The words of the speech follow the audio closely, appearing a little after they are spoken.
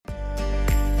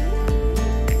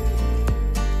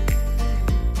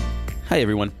Hi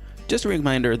everyone. Just a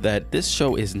reminder that this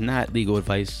show is not legal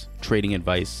advice, trading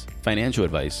advice, financial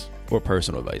advice, or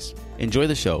personal advice. Enjoy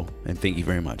the show and thank you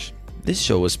very much. This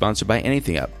show is sponsored by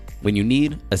Anything App, when you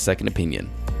need a second opinion.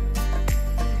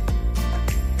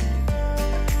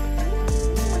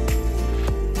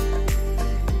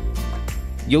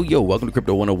 Yo, welcome to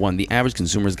Crypto 101, the average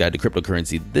consumer's guide to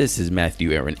cryptocurrency. This is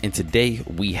Matthew Aaron, and today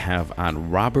we have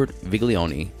on Robert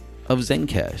Viglione of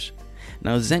Zencash.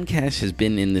 Now, Zencash has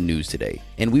been in the news today,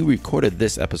 and we recorded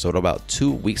this episode about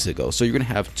 2 weeks ago, so you're going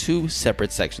to have two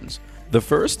separate sections. The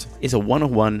first is a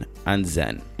 101 on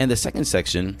Zen, and the second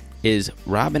section is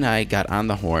Rob and I got on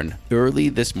the horn early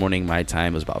this morning, my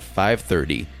time, it was about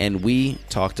 5:30, and we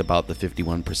talked about the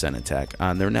 51% attack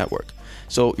on their network.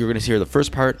 So you're going to hear the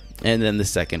first part and then the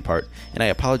second part. And I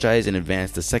apologize in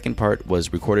advance. The second part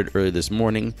was recorded early this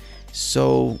morning,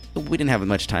 so we didn't have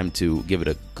much time to give it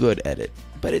a good edit,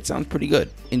 but it sounds pretty good.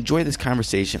 Enjoy this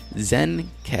conversation.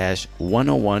 Zencash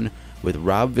 101 with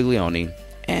Rob Viglione,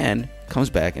 and comes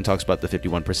back and talks about the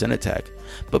 51% attack.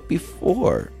 But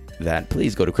before that,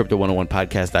 please go to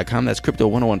crypto101podcast.com. That's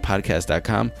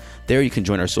crypto101podcast.com. There you can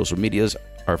join our social medias,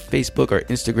 our Facebook, our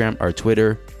Instagram, our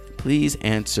Twitter. Please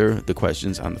answer the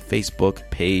questions on the Facebook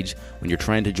page when you're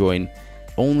trying to join.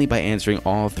 Only by answering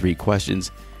all three questions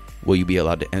will you be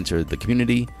allowed to enter the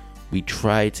community. We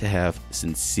try to have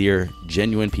sincere,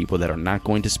 genuine people that are not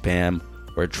going to spam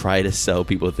or try to sell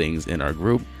people things in our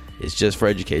group. It's just for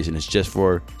education. It's just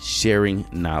for sharing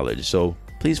knowledge. So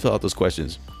please fill out those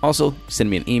questions. Also, send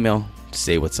me an email to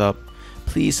say what's up.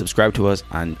 Please subscribe to us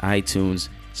on iTunes.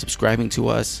 Subscribing to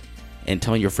us and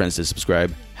telling your friends to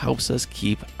subscribe helps us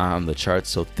keep on the charts.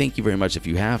 So thank you very much if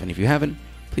you have. And if you haven't,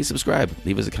 please subscribe.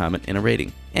 Leave us a comment and a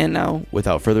rating. And now,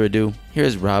 without further ado,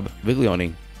 here's Rob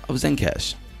Viglione of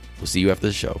Zencash. We'll see you after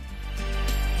the show.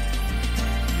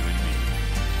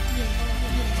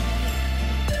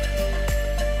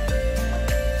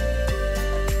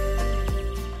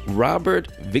 Robert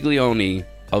Viglione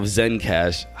of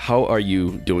Zencash, how are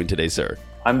you doing today, sir?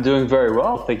 I'm doing very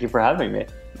well. Thank you for having me.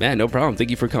 Man, no problem.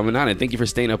 Thank you for coming on, and thank you for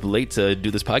staying up late to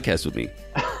do this podcast with me.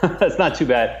 That's not too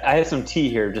bad. I have some tea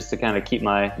here just to kind of keep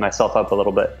myself up a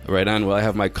little bit. Right on. Well, I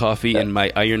have my coffee and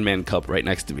my Iron Man cup right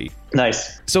next to me.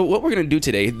 Nice. So what we're going to do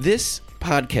today, this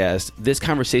podcast, this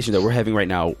conversation that we're having right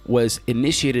now was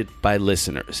initiated by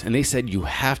listeners, and they said you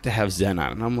have to have Zen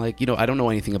on. And I'm like, I don't know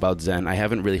anything about Zen. I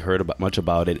haven't really heard much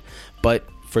about it, but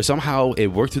for somehow it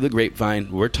worked through the grapevine.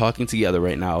 We're talking together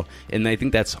right now, and I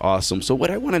think that's awesome. So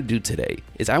what I want to do today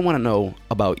is I want to know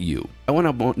about you. I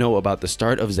want to know about the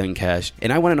start of Zencash,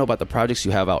 and I want to know about the projects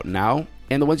you have out now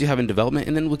and the ones you have in development,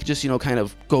 and then we could just, kind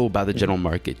of go by the general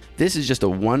market. This is just a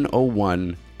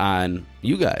 101 on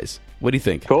you guys. What do you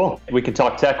think? Cool. We can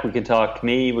talk tech, we can talk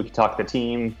me, we can talk the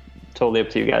team. Totally up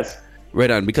to you guys. Right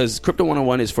on, because Crypto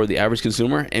 101 is for the average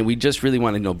consumer, and we just really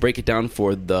want to break it down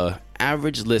for the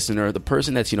average listener, the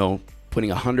person that's putting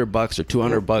 $100 or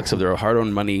 $200 of their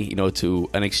hard-earned money to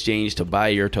an exchange to buy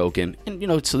your token,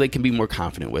 and so they can be more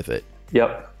confident with it.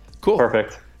 Yep. Cool.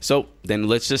 Perfect. So then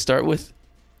let's just start with,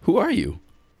 who are you?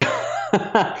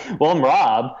 Well, I'm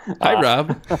Rob. Hi,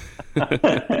 Rob.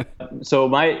 So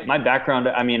my background,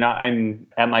 I'm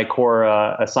at my core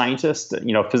a scientist,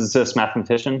 physicist,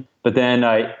 mathematician, but then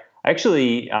I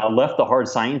actually left the hard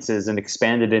sciences and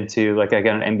expanded into, I got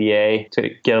an MBA to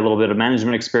get a little bit of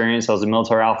management experience. I was a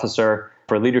military officer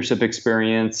for leadership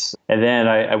experience. And then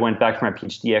I went back for my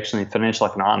PhD actually in financial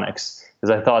economics, because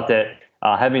I thought that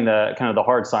having the kind of the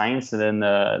hard science and then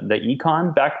the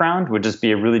econ background would just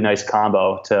be a really nice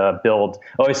combo to build.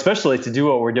 Oh, especially to do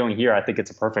what we're doing here. I think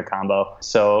it's a perfect combo.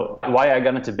 So why I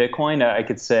got into Bitcoin, I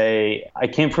could say I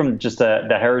came from just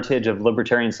the heritage of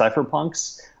libertarian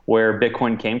cypherpunks, where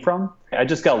Bitcoin came from. I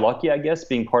just got lucky, I guess,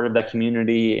 being part of that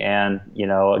community and,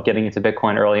 getting into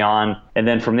Bitcoin early on. And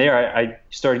then from there, I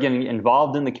started getting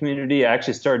involved in the community. I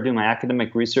actually started doing my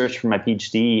academic research for my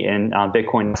PhD in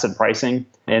Bitcoin asset pricing.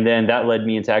 And then that led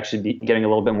me into actually getting a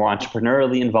little bit more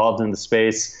entrepreneurially involved in the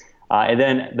space. And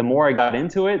then the more I got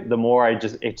into it, the more it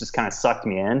just kind of sucked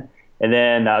me in. And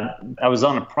then I was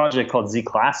on a project called Z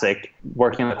Classic,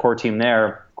 working on the core team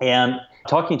there. And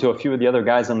talking to a few of the other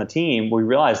guys on the team, we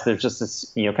realized there's just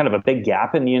this, kind of a big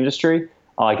gap in the industry,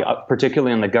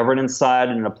 particularly on the governance side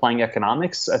and applying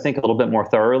economics, I think, a little bit more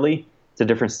thoroughly to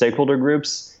different stakeholder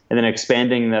groups, and then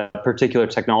expanding the particular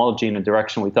technology in a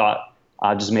direction we thought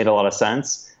just made a lot of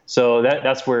sense. So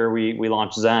that's where we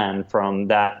launched Zen, from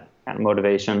that kind of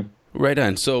motivation. Right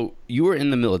on. So you were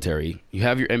in the military, you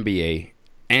have your MBA,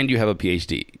 and you have a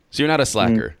PhD. So you're not a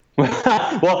slacker.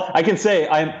 Well, I can say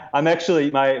I'm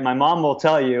actually my mom will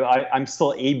tell you I'm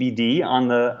still ABD on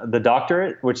the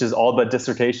doctorate, which is all but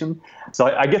dissertation. So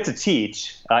I get to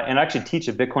teach and actually teach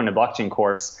a Bitcoin and blockchain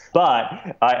course,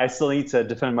 but I still need to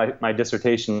defend my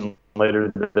dissertation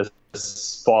later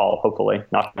this fall, hopefully.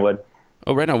 Knock on wood.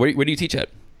 Oh, right on. Where do you teach at?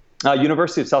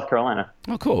 University of South Carolina.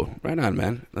 Oh, cool. Right on,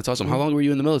 man. That's awesome. How long were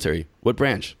you in the military? What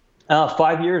branch?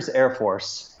 5 years Air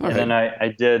Force, all and right.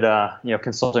 then I did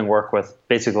consulting work with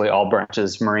basically all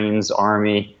branches: Marines,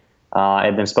 Army,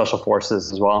 and then Special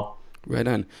Forces as well. Right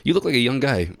on. You look like a young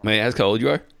guy. May I ask how old you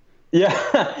are?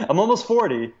 Yeah, I'm almost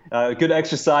 40. Good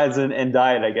exercise and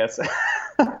diet, I guess.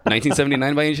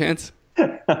 1979 by any chance?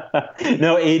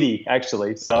 No, 80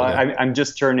 actually. So Okay. I'm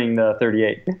just turning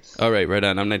 38. All right, right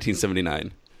on. I'm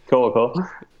 1979. Cool.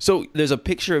 So there's a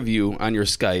picture of you on your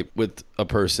Skype with a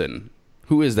person.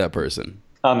 Who is that person?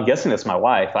 I'm guessing it's my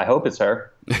wife. I hope it's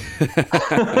her.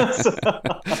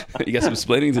 You got some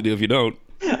explaining to do if you don't.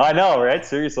 I know, right?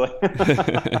 Seriously.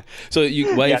 So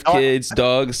you wife, kids,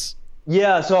 dogs.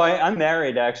 Yeah, so I'm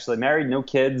married, actually. Married, no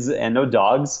kids, and no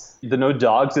dogs. The no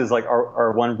dogs is like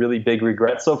our one really big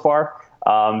regret so far,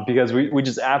 because we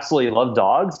just absolutely love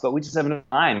dogs, but we just have no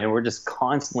time, and we're just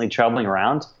constantly traveling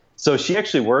around. So she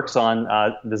actually works on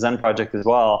the Zen project as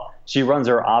well. She runs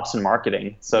our ops and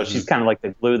marketing. So she's kind of like the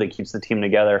glue that keeps the team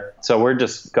together. So we're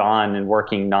just gone and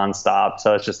working nonstop.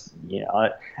 So it's just,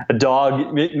 a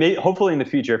dog, hopefully in the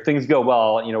future, if things go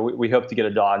well, we hope to get a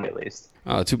dog at least.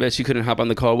 Too bad she couldn't hop on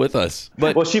the call with us.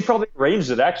 But Well, she probably arranged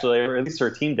it actually, or at least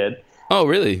her team did. Oh,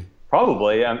 really?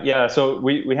 Probably. Yeah. So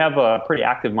we have a pretty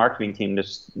active marketing team.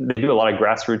 They do a lot of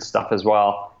grassroots stuff as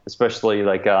well, especially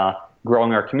like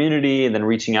growing our community and then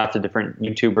reaching out to different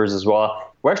YouTubers as well.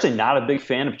 We're actually not a big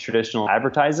fan of traditional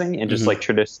advertising and just like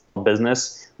traditional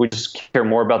business. We just care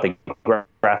more about the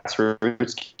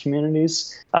grassroots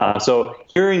communities. So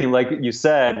hearing, like you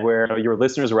said, where your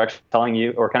listeners were actually telling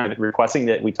you or kind of requesting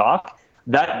that we talk,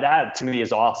 that to me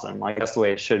is awesome. Like that's the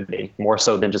way it should be, more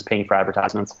so than just paying for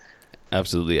advertisements.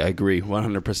 Absolutely. I agree.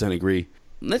 100% agree.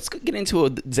 Let's get into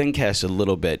Zencash a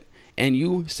little bit. And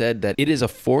you said that it is a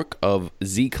fork of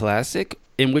Z Classic,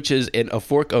 in which is a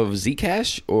fork of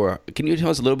Zcash, or can you tell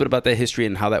us a little bit about that history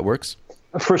and how that works?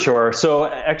 For sure. So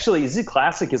actually, Z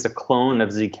Classic is a clone of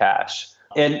Zcash.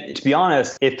 And to be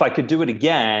honest, if I could do it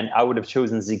again, I would have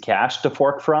chosen Zcash to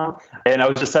fork from. And I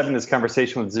was just having this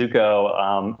conversation with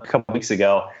Zuko a couple weeks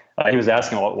ago. He was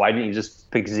asking, well, why didn't you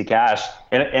just pick Zcash?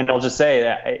 And I'll just say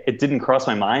that it didn't cross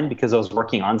my mind because I was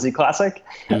working on Z Classic.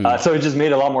 So it just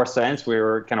made a lot more sense. We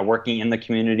were kind of working in the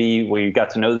community. We got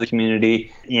to know the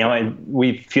community, and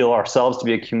we feel ourselves to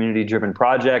be a community-driven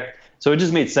project. So it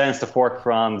just made sense to fork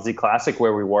from Z Classic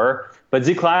where we were. But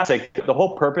Z Classic, the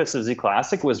whole purpose of Z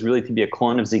Classic was really to be a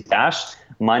clone of Zcash,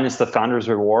 minus the founder's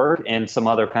reward and some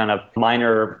other kind of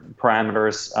minor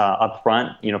parameters up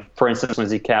front. For instance, when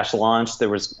Zcash launched, there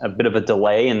was a bit of a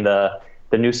delay in the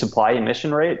new supply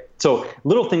emission rate. So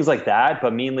little things like that,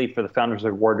 but mainly for the founder's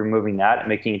reward, removing that and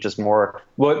making it just more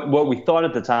what we thought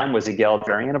at the time was a Gale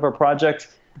variant of our project.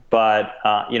 But,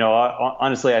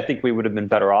 honestly, I think we would have been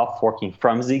better off forking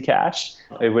from Zcash.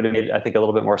 It would have made, I think, a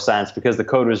little bit more sense because the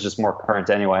code was just more current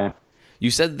anyway.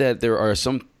 You said that there are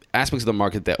some aspects of the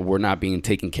market that were not being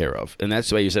taken care of. And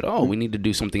that's why you said, we need to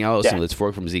do something else. Yeah. And let's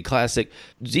fork from Z Classic.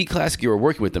 Z Classic, you were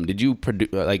working with them. Did you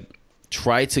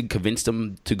try to convince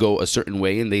them to go a certain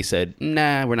way? And they said,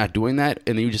 nah, we're not doing that.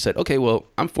 And then you just said, okay, well,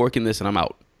 I'm forking this and I'm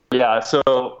out. Yeah, so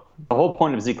the whole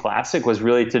point of Z Classic was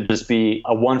really to just be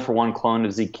a one-for-one clone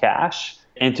of Zcash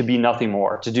and to be nothing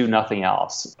more, to do nothing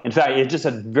else. In fact, it just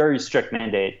had a very strict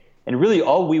mandate. And really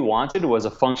all we wanted was a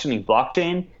functioning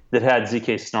blockchain that had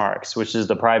ZK snarks, which is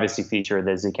the privacy feature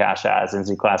that Zcash has and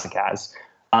Z Classic has.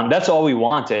 That's all we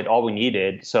wanted, all we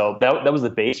needed. So that was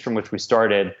the base from which we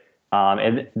started.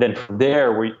 And then from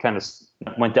there, we kind of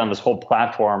went down this whole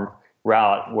platform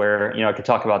route where, I could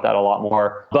talk about that a lot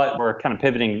more. But we're kind of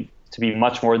pivoting to be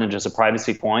much more than just a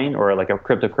privacy coin or like a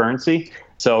cryptocurrency.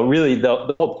 So really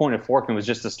the whole point of forking was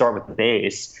just to start with the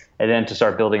base and then to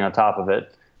start building on top of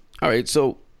it. All right.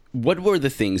 So what were the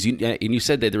things, and you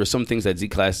said that there were some things that Z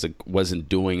Classic wasn't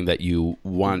doing that you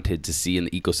wanted to see in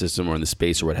the ecosystem or in the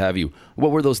space or what have you.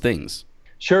 What were those things?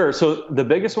 Sure. So the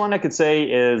biggest one I could say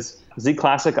is Z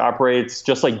Classic operates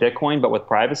just like Bitcoin, but with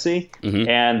privacy. Mm-hmm.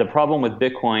 And the problem with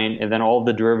Bitcoin and then all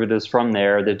the derivatives from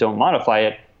there that don't modify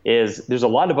it is there's a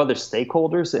lot of other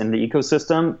stakeholders in the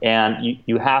ecosystem, and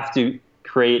you have to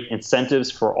create incentives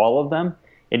for all of them.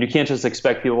 And you can't just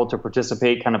expect people to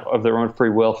participate kind of their own free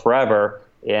will forever.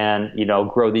 and,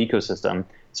 grow the ecosystem.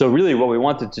 So really what we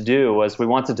wanted to do was we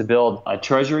wanted to build a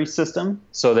treasury system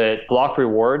so that block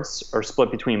rewards are split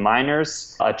between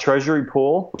miners, a treasury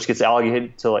pool, which gets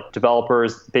allocated to like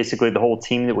developers, basically the whole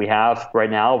team that we have right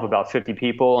now of about 50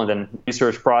 people, and then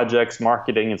research projects,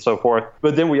 marketing, and so forth.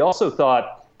 But then we also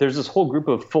thought there's this whole group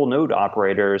of full node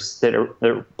operators they're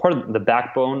part of the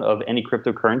backbone of any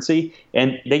cryptocurrency,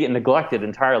 and they get neglected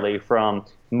entirely from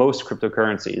most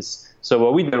cryptocurrencies. So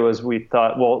what we did was we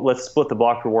thought, well, let's split the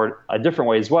block reward a different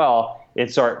way as well and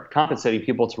start compensating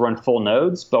people to run full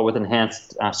nodes, but with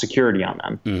enhanced security on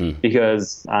them.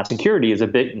 Because security is a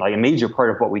major part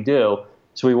of what we do.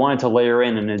 So we wanted to layer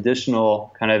in an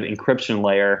additional kind of encryption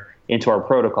layer into our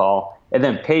protocol and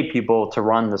then pay people to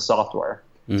run the software.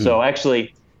 So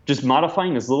actually, just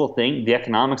modifying this little thing, the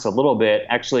economics a little bit,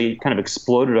 actually kind of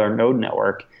exploded our node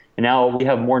network. And now we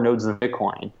have more nodes than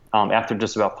Bitcoin after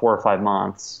just about 4 or 5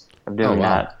 months of doing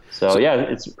that. So yeah,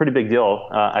 it's a pretty big deal,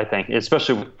 I think,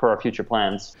 especially for our future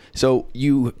plans. So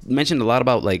you mentioned a lot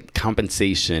about like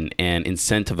compensation and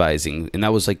incentivizing, and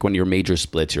that was like one of your major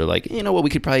splits. You're like, you know what,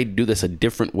 we could probably do this a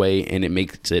different way, and it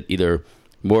makes it either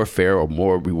more fair or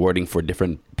more rewarding for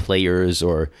different players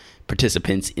or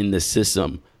participants in the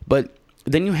system. But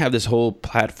then you have this whole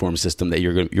platform system that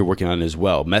you're working on as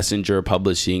well. Messenger,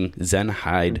 publishing,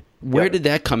 ZenHide. Where did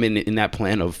that come in that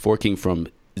plan of forking from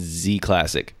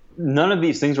zClassic? None of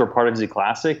these things were part of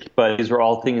zClassic, but these were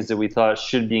all things that we thought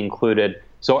should be included.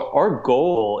 So our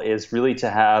goal is really to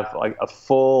have like a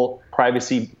full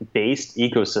privacy-based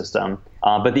ecosystem.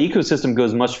 But the ecosystem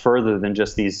goes much further than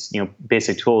just these,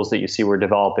 basic tools that you see we're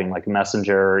developing, like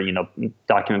Messenger,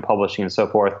 document publishing, and so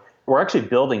forth. We're actually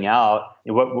building out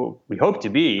what we hope to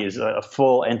be is a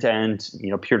full end-to-end,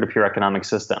 peer-to-peer economic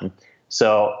system.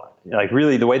 So, like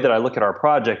really, the way that I look at our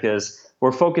project is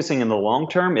we're focusing in the long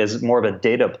term is more of a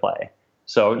data play.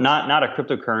 So not a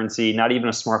cryptocurrency, not even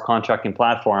a smart contracting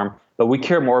platform, but we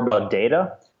care more about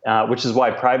data, which is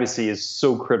why privacy is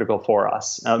so critical for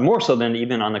us, more so than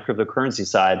even on the cryptocurrency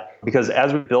side. Because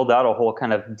as we build out a whole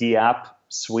kind of DApp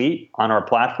suite on our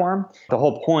platform, the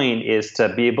whole point is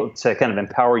to be able to kind of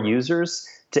empower users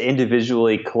to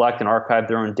individually collect and archive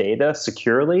their own data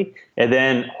securely, and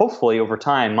then hopefully over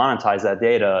time monetize that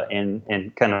data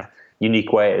in kind of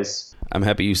unique ways. I'm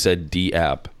happy you said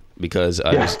DApp because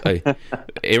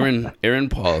Aaron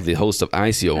Paul, the host of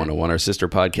ICO 101, our sister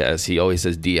podcast, he always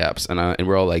says DApps, and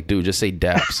we're all like, dude, just say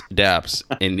DApps, DApps,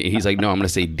 and he's like, no, I'm gonna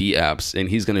say DApps, and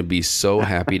he's gonna be so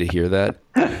happy to hear that,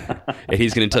 and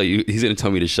he's gonna tell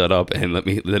me to shut up and let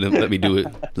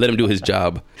him do his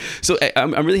job. So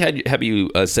I'm really happy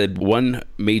you said one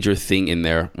major thing in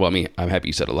there. Well, I mean, I'm happy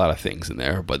you said a lot of things in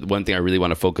there, but one thing I really want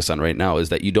to focus on right now is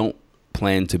that you don't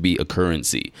plan to be a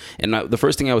currency. And the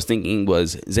first thing I was thinking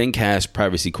was Zencash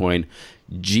privacy coin,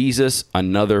 Jesus,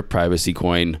 another privacy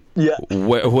coin. Yeah.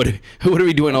 What are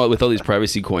we doing with all these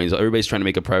privacy coins? Everybody's trying to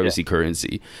make a privacy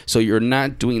currency. So you're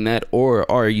not doing that, or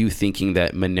are you thinking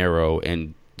that Monero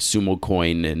and Sumo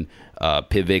Coin and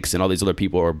Pivx and all these other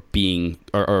people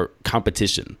are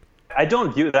competition? I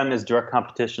don't view them as direct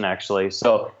competition, actually.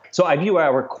 So I view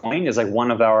our coin as like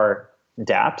one of our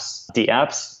DApps.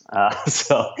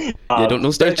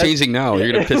 Don't start changing now.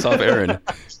 You're gonna piss off Aaron.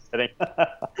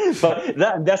 But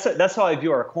that's how I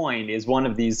view our coin, is one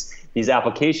of these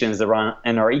applications that run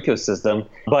in our ecosystem.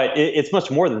 But it's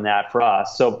much more than that for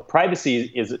us. So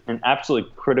privacy is an absolutely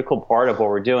critical part of what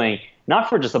we're doing, not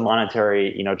for just the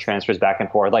monetary transfers back and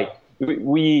forth. Like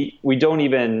we don't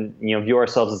even view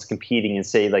ourselves as competing in,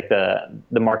 say, like the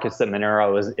markets that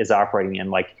Monero is operating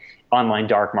in, like online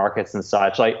dark markets and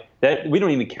such. Like that, we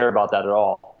don't even care about that at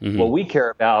all. Mm-hmm. What we care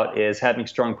about is having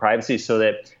strong privacy so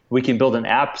that we can build an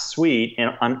app suite in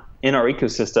our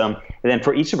ecosystem, and then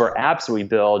for each of our apps we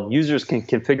build, users can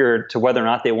configure to whether or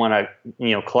not they want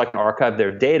to collect and archive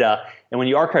their data. And when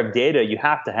you archive data, you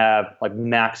have to have like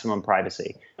maximum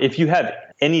privacy. If you have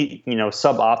any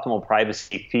suboptimal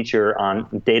privacy feature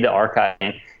on data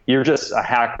archiving, you're just a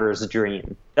hacker's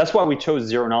dream. That's why we chose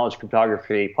zero knowledge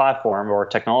cryptography platform or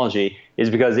technology, is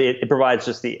because it provides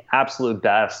just the absolute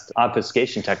best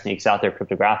obfuscation techniques out there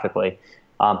cryptographically.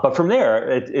 But from there,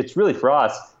 it's really for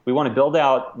us. We want to build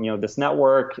out, this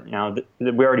network.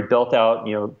 We already built out,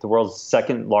 the world's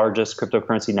second largest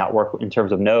cryptocurrency network in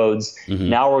terms of nodes. Mm-hmm.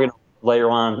 Now we're going to layer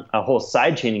on a whole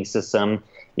side chaining system,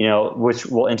 which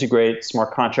will integrate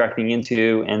smart contracting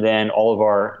into, and then all of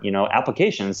our,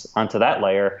 applications onto that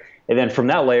layer. And then from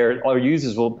that layer, our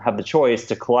users will have the choice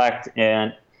to collect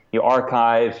and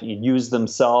archive, use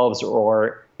themselves,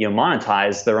 or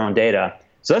monetize their own data.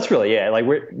 So that's really it. Like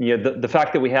the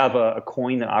fact that we have a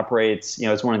coin that operates,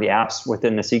 as one of the apps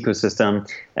within this ecosystem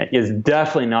is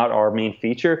definitely not our main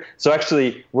feature. So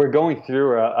actually, we're going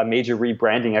through a major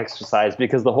rebranding exercise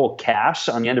because the whole cash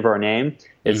on the end of our name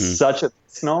is such a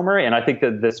misnomer, and I think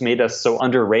that this made us so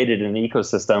underrated in the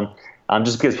ecosystem.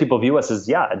 Just because people view us as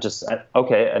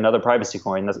okay, another privacy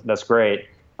coin. That's great.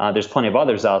 There's plenty of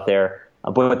others out there.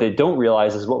 But what they don't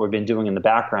realize is what we've been doing in the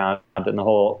background and the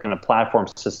whole kind of platform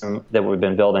system that we've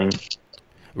been building.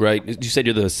 Right. You said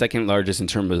you're the second largest in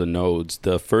terms of the nodes.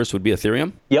 The first would be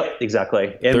Ethereum? Yep,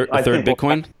 exactly. And third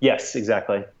Bitcoin? Yes,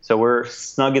 exactly. So we're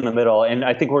snug in the middle. And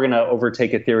I think we're going to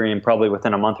overtake Ethereum probably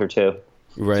within a month or two.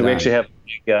 Right. So we actually have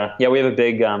a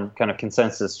big kind of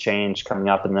consensus change coming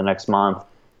up in the next month.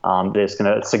 That's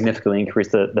going to significantly increase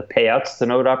the payouts to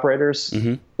node operators,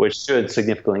 which should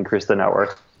significantly increase the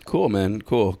network. Cool, man.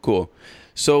 Cool.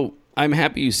 So I'm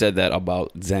happy you said that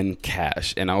about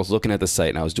Zencash. And I was looking at the site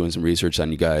and I was doing some research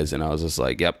on you guys, and I was just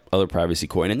like, yep, other privacy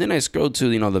coin. And then I scrolled to,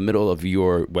 the middle of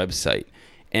your website,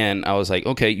 and I was like,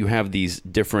 okay, you have these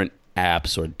different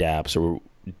apps or dApps or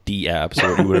D apps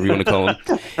or whatever you want to call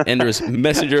them. And there's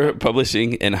Messenger,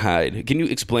 Publishing, and Hide. Can you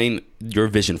explain your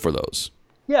vision for those?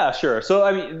 Yeah, sure. So,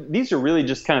 I mean, these are really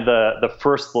just kind of the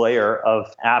first layer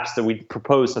of apps that we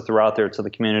propose to throw out there to the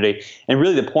community. And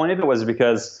really the point of it was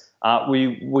because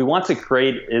we want to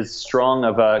create as strong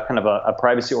of a kind of a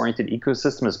privacy-oriented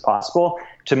ecosystem as possible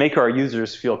to make our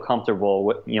users feel comfortable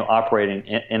with, operating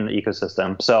in the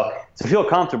ecosystem. So to feel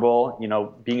comfortable,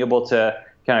 being able to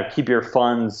kind of keep your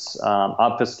funds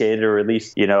obfuscated or at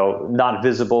least, not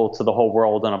visible to the whole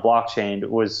world on a blockchain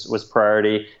was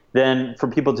priority. Then for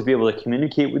people to be able to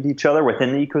communicate with each other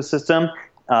within the ecosystem,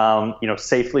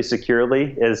 safely,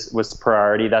 securely was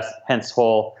priority. That's hence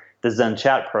the Zen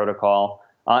Chat protocol.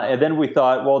 And then we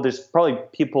thought, well, there's probably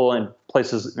people in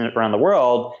places around the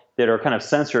world that are kind of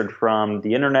censored from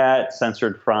the internet,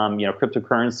 censored from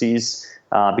cryptocurrencies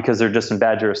because they're just in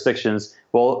bad jurisdictions.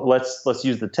 Well, let's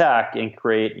use the tech and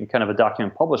create kind of a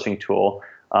document publishing tool,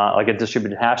 like a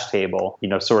distributed hash table,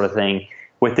 sort of thing,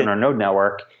 within our node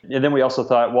network. And then we also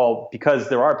thought, well, because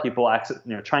there are people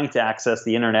trying to access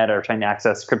the internet or trying to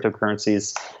access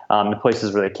cryptocurrencies in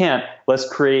places where they can't, let's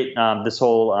create this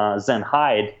whole Zen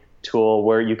Hide tool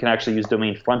where you can actually use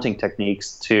domain fronting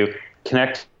techniques to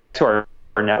connect to our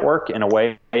network in a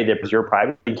way that is your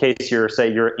private. In case you're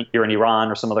in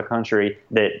Iran or some other country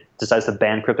that decides to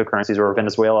ban cryptocurrencies, or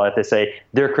Venezuela, if they say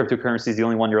their cryptocurrency is the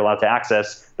only one you're allowed to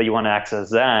access, but you want to access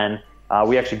Zen,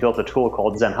 we actually built a tool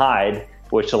called Zen Hide,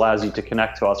 which allows you to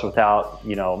connect to us without,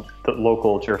 the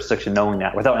local jurisdiction knowing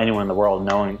that, without anyone in the world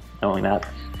knowing that.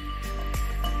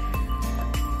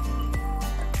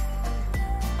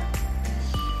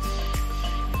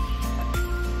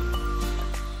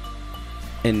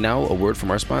 And now a word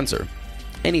from our sponsor,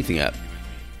 Anything App.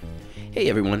 Hey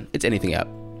everyone, it's Anything App,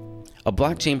 a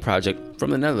blockchain project from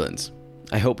the Netherlands.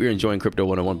 I hope you're enjoying Crypto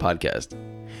 101 podcast.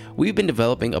 We've been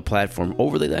developing a platform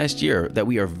over the last year that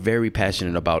we are very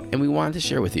passionate about and we wanted to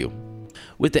share with you.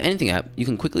 With the Anything App, you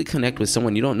can quickly connect with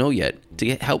someone you don't know yet to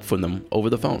get help from them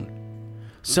over the phone.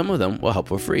 Some of them will help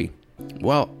for free,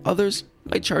 while others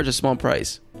might charge a small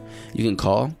price. You can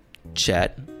call,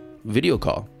 chat, video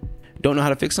call. Don't know how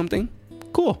to fix something?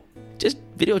 Cool. Just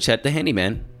video chat the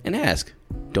handyman and ask.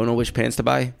 Don't know which pants to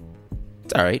buy?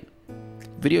 It's alright.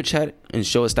 Video chat and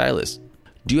show a stylist.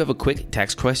 Do you have a quick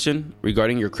tax question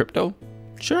regarding your crypto?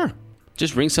 Sure.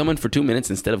 Just ring someone for 2 minutes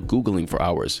instead of Googling for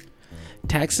hours.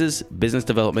 Taxes, business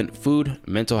development, food,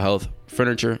 mental health,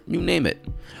 furniture, you name it.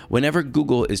 Whenever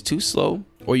Google is too slow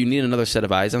or you need another set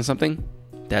of eyes on something,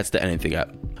 that's the Anything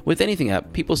App. With Anything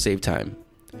App, people save time.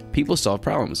 People solve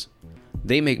problems.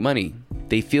 They make money.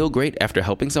 They feel great after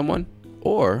helping someone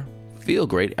or feel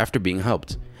great after being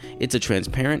helped. It's a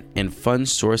transparent and fun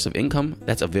source of income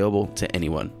that's available to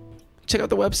anyone. Check out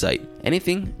the website,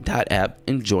 anything.app,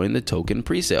 and join the token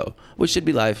presale, which should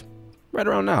be live right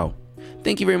around now.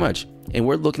 Thank you very much, and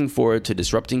we're looking forward to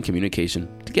disrupting communication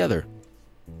together.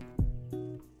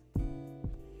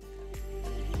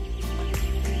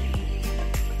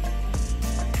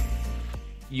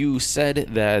 You said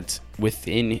that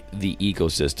within the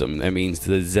ecosystem, that means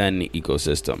the Zen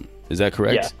ecosystem. Is that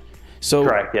correct? Yeah. So,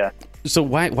 correct, yeah. So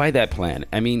why that plan?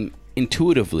 I mean,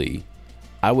 intuitively,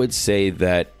 I would say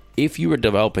that if you were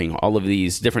developing all of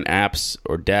these different apps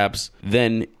or dApps,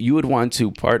 then you would want to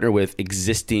partner with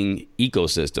existing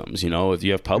ecosystems. If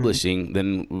you have publishing,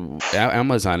 then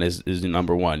Amazon is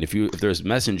number one. If there's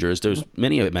messengers, there's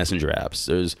many messenger apps.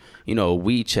 There's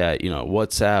WeChat,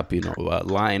 WhatsApp,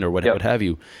 Line or what have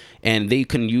you, and they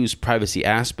can use privacy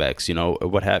aspects,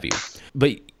 what have you.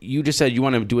 But you just said you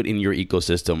want to do it in your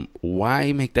ecosystem.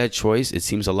 Why make that choice? It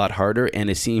seems a lot harder, and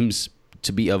it seems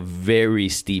to be a very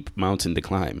steep mountain to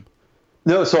climb.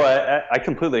 No, so I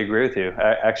completely agree with you,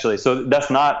 actually. So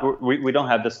that's not, we don't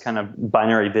have this kind of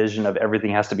binary vision of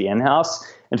everything has to be in-house.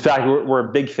 In fact, we're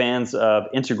big fans of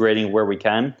integrating where we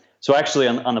can. So actually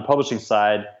on the publishing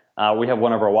side, we have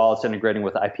one of our wallets integrating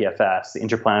with IPFS, the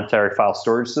Interplanetary File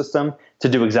Storage System, to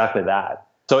do exactly that.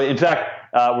 So in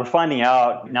fact, we're finding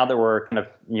out now that we're kind of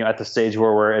at the stage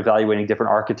where we're evaluating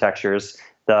different architectures,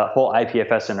 the whole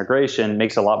IPFS integration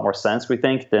makes a lot more sense, we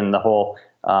think, than the whole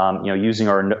using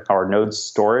our node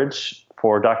storage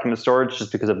for document storage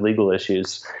just because of legal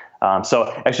issues.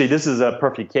 So actually, this is a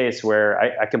perfect case where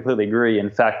I completely agree. In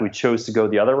fact, we chose to go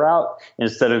the other route.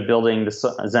 Instead of building the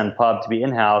ZenPub to be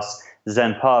in-house,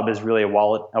 ZenPub is really a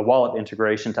wallet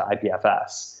integration to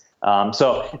IPFS.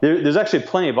 So there's actually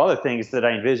plenty of other things that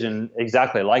I envision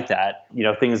exactly like that.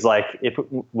 Things like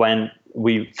when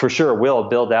we for sure will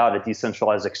build out a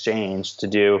decentralized exchange to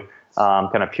do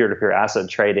kind of peer-to-peer asset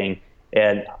trading.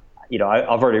 And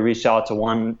I've already reached out to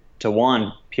one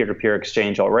peer-to-peer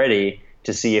exchange already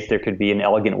to see if there could be an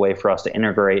elegant way for us to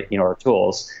integrate our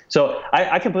tools. So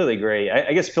I completely agree.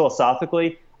 I guess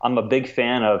philosophically, I'm a big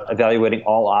fan of evaluating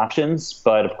all options,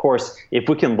 but of course, if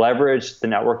we can leverage the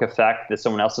network effect that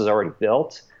someone else has already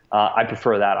built, I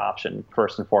prefer that option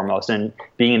first and foremost. And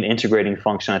being an integrating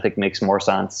function, I think, makes more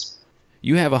sense.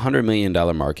 You have a $100 million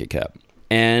market cap,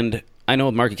 and I know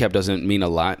market cap doesn't mean a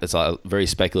lot. It's all very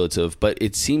speculative, but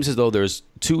it seems as though there's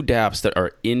 2 dApps that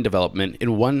are in development.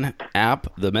 In one app,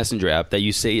 the Messenger app that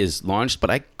you say is launched, but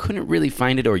I couldn't really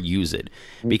find it or use it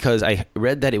because I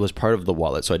read that it was part of the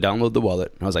wallet. So I downloaded the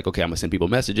wallet and I was like, okay, I'm gonna send people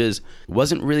messages. It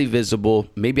wasn't really visible.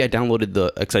 Maybe I downloaded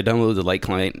the Lite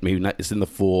client. Maybe not. It's in the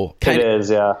full. It is,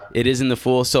 yeah. It is in the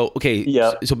full. So, okay.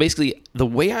 Yeah. So basically the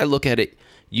way I look at it,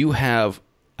 you have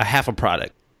a half a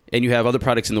product and you have other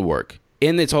products in the work.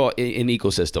 And it's all an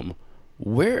ecosystem.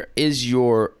 Where is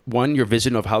your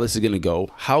vision of how this is going to go?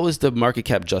 How is the market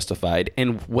cap justified?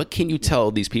 And what can you tell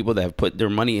these people that have put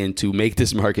their money in to make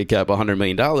this market cap $100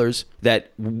 million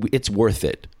that it's worth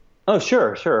it? Oh,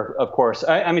 sure, of course.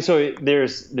 I mean, so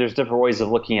there's different ways of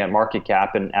looking at market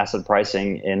cap and asset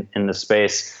pricing in the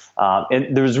space.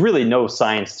 And there's really no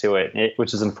science to it,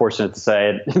 which is unfortunate to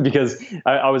say because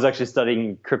I was actually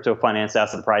studying crypto finance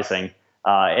asset pricing.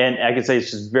 And I could say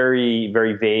it's just very,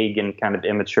 very vague and kind of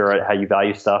immature at how you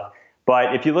value stuff.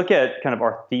 But if you look at kind of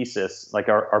our thesis, like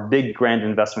our big grand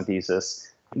investment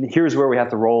thesis, here's where we have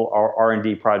to roll our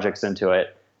R&D projects into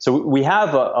it. So we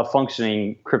have a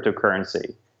functioning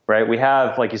cryptocurrency, right? We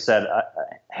have, like you said,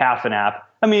 half an app.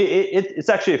 I mean, it's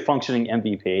actually a functioning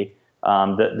MVP,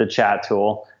 the chat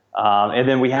tool. And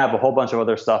then we have a whole bunch of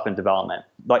other stuff in development.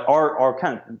 Like our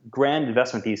kind of grand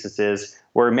investment thesis is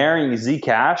we're marrying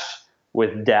Zcash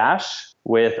with Dash,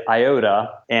 with IOTA,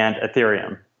 and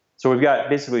Ethereum. So we've got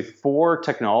basically 4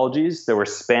 technologies that we're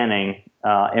spanning,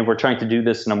 and we're trying to do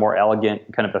this in a more elegant,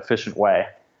 kind of efficient way.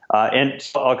 And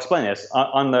so I'll explain this.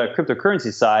 On the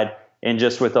cryptocurrency side, and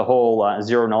just with the whole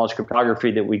zero-knowledge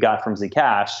cryptography that we got from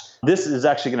Zcash, this is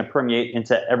actually going to permeate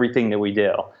into everything that we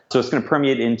do. So it's going to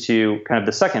permeate into kind of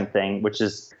the second thing, which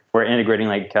is we're integrating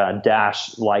like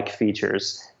Dash-like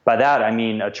features. By that, I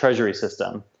mean a treasury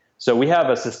system. So we have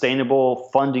a sustainable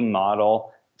funding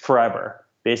model forever.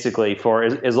 Basically, for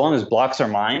as long as blocks are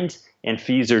mined and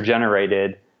fees are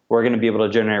generated, we're going to be able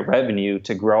to generate revenue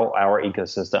to grow our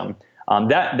ecosystem.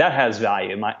 That has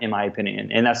value, in my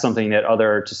opinion, and that's something that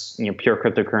other just pure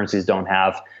cryptocurrencies don't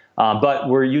have. But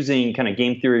we're using kind of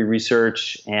game theory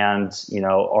research and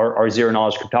our zero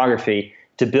knowledge cryptography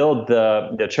to build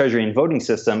the treasury and voting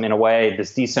system in a way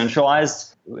that's decentralized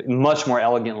much more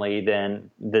elegantly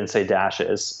than say Dash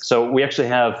is. So we actually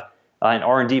have an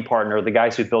R&D partner, the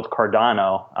guys who built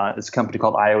Cardano. It's a company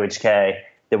called IOHK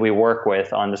that we work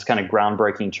with on this kind of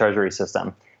groundbreaking treasury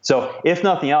system. So if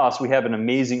nothing else, we have an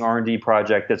amazing R&D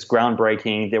project that's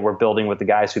groundbreaking that we're building with the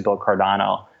guys who built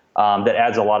Cardano that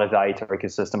adds a lot of value to our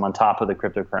ecosystem on top of the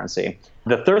cryptocurrency.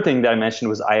 The third thing that I mentioned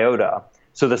was IOTA.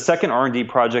 So the second R&D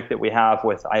project that we have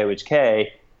with IOHK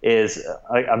is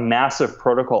a massive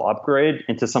protocol upgrade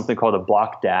into something called a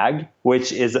block DAG,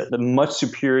 which is a much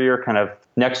superior kind of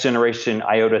next generation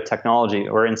IOTA technology,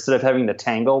 where instead of having the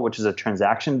Tangle, which is a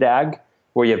transaction DAG,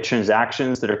 where you have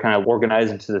transactions that are kind of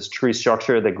organized into this tree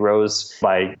structure that grows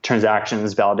by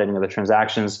transactions, validating other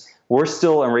transactions. We're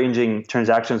still arranging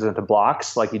transactions into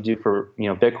blocks like you do for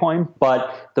Bitcoin,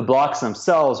 but the blocks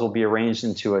themselves will be arranged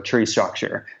into a tree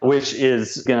structure, which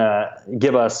is going to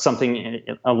give us something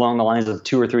along the lines of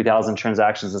 2,000 or 3,000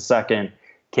 transactions a second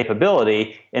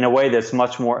capability in a way that's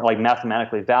much more like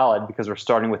mathematically valid, because we're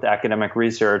starting with academic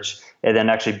research and then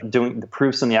actually doing the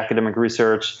proofs in the academic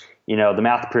research, the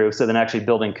math proofs, and then actually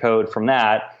building code from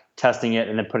that, testing it,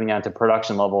 and then putting it into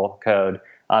production level code.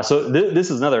 So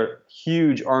this is another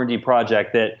huge R&D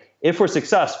project that, if we're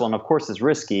successful, and of course it's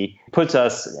risky, puts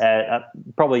us at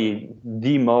probably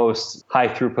the most high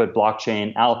throughput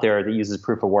blockchain out there that uses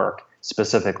proof of work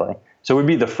specifically. So we'd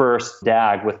be the first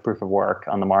DAG with proof of work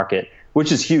on the market,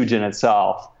 which is huge in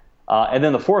itself. And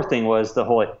then the fourth thing was the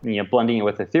whole blending it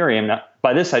with Ethereum. Now,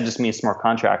 by this, I just mean smart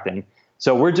contracting.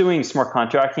 So we're doing smart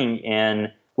contracting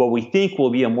in what we think will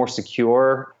be a more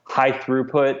secure, high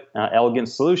throughput, elegant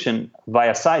solution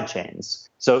via sidechains.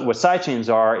 So what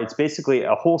sidechains are, it's basically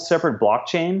a whole separate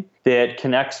blockchain that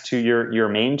connects to your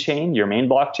main chain, your main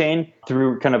blockchain,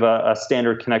 through kind of a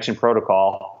standard connection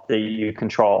protocol that you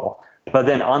control. But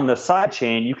then on the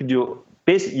sidechain, you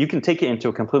can take it into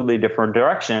a completely different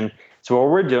direction. So what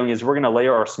we're doing is we're going to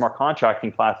layer our smart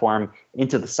contracting platform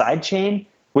into the sidechain,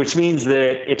 which means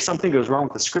that if something goes wrong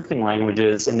with the scripting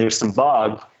languages and there's some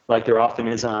bug, like there often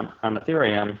is on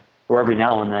Ethereum, or every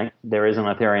now and then there is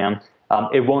on Ethereum,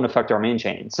 it won't affect our main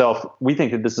chain. So we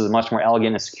think that this is a much more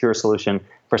elegant and secure solution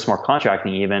for smart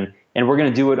contracting even. And we're going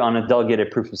to do it on a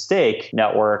delegated proof of stake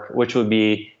network, which would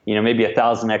be maybe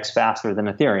 1,000x faster than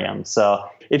Ethereum. So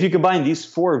if you combine these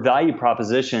four value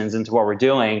propositions into what we're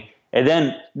doing, and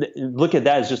then look at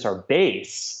that as just our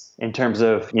base in terms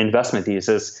of the investment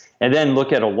thesis, and then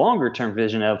look at a longer term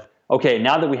vision of, okay,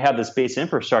 now that we have this base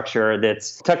infrastructure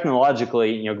that's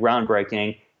technologically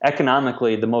groundbreaking,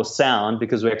 economically the most sound,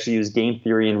 because we actually use game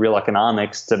theory and real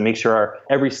economics to make sure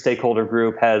every stakeholder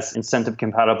group has incentive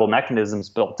compatible mechanisms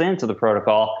built into the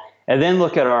protocol. And then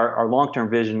look at our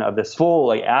long-term vision of this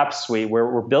full app suite where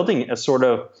we're building a sort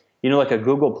of, like a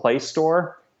Google Play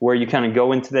Store, where you kind of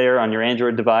go into there on your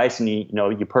Android device and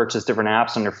you purchase different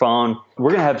apps on your phone.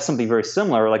 We're going to have something very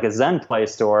similar, like a Zen Play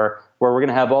Store, where we're going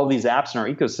to have all these apps in our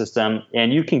ecosystem,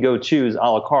 and you can go choose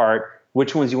a la carte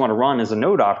which ones you want to run as a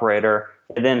node operator,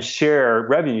 and then share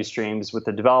revenue streams with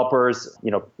the developers.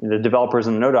 The developers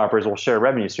and the node operators will share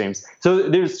revenue streams. So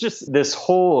there's just this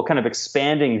whole kind of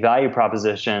expanding value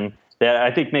proposition that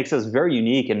I think makes us very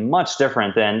unique and much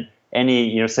different than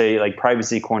any, say, like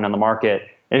privacy coin on the market.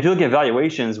 And if you look at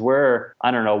valuations, we're,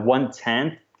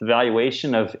 1/10 the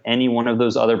valuation of any one of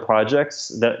those other projects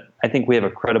that I think we have a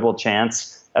credible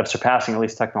chance of surpassing, at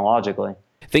least technologically.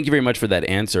 Thank you very much for that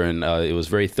answer. And it was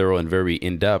very thorough and very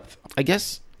in-depth. I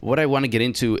guess what I want to get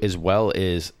into as well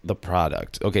is the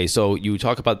product. Okay, so you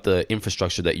talk about the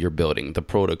infrastructure that you're building, the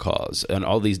protocols, and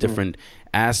all these different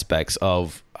aspects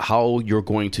of how you're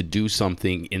going to do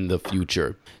something in the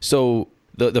future. So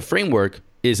the framework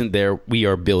isn't there. We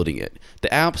are building it. The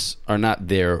apps are not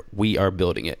there. We are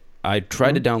building it. I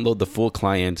tried to download the full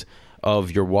client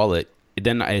of your wallet.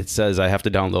 Then it says I have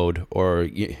to download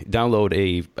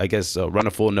run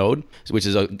a full node, which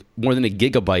is more than a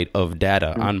gigabyte of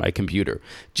data on my computer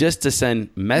just to send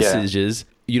messages,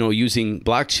 using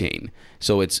blockchain.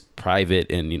 So it's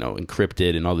private and,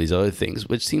 encrypted and all these other things,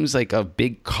 which seems like a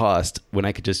big cost when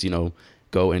I could just,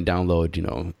 go and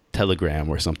download, Telegram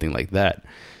or something like that.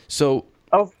 So.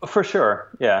 Oh, for sure.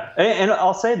 Yeah. And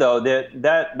I'll say, though, that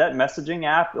messaging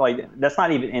app, that's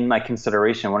not even in my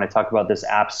consideration when I talk about this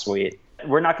app suite.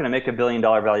 We're not going to make $1 billion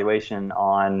valuation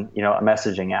on, a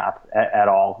messaging app at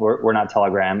all. We're not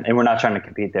Telegram, and we're not trying to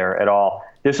compete there at all.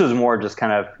 This was more just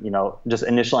kind of, just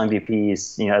initial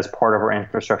MVPs, as part of our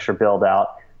infrastructure build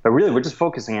out. But really, we're just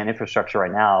focusing on infrastructure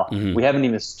right now. Mm-hmm. We haven't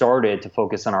even started to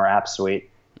focus on our app suite.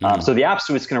 So the app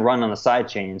suite is going to run on the side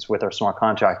chains with our smart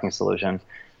contracting solution.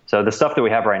 So the stuff that we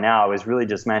have right now is really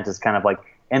just meant as kind of like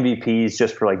MVPs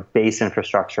just for like base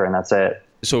infrastructure, and that's it.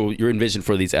 So your envision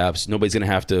for these apps, nobody's going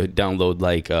to have to download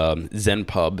like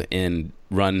ZenPub and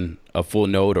run a full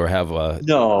node or have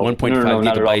 1.5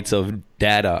 gigabytes of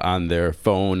data on their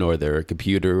phone or their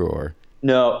computer or...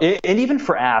 No, and even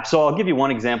for apps. So I'll give you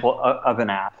one example of an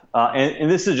app.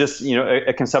 And this is just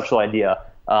a conceptual idea.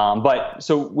 But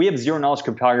so we have zero knowledge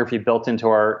cryptography built into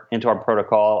our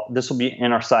protocol. This will be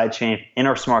in our sidechain, in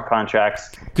our smart contracts.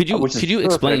 Could you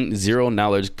explain zero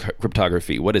knowledge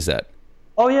cryptography? What is that?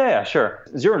 Oh yeah, sure.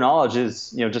 Zero knowledge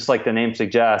is just like the name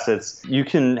suggests. It's you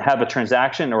can have a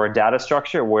transaction or a data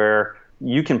structure where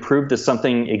you can prove that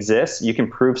something exists. You can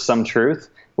prove some truth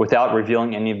without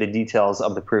revealing any of the details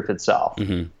of the proof itself.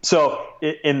 Mm-hmm. So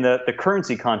in the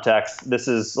currency context, this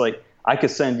is like I could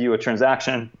send you a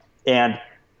transaction, and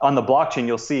on the blockchain,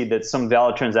 you'll see that some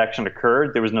valid transaction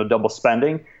occurred. There was no double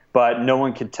spending, but no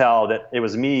one could tell that it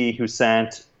was me who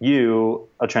sent you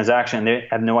a transaction. They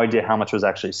have no idea how much was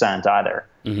actually sent either.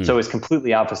 Mm-hmm. So it's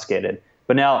completely obfuscated.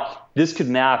 But now this could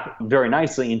map very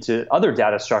nicely into other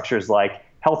data structures like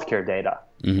healthcare data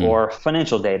or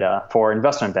financial data for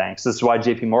investment banks. This is why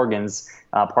JP Morgan's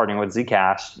partnering with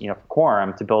Zcash, for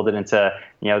Quorum to build it into,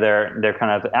 their kind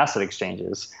of asset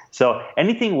exchanges. So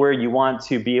anything where you want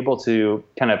to be able to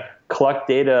kind of collect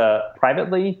data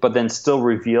privately, but then still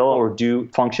reveal or do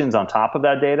functions on top of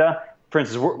that data. For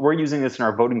instance, we're using this in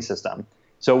our voting system.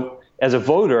 So as a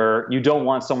voter, you don't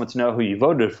want someone to know who you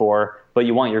voted for, but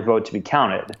you want your vote to be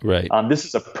counted. Right. This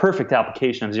is a perfect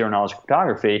application of zero-knowledge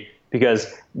cryptography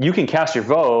because you can cast your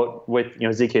vote with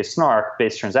ZK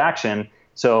Snark-based transaction.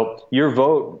 So your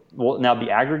vote will now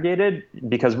be aggregated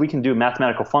because we can do a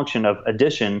mathematical function of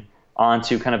addition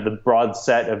onto kind of the broad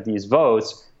set of these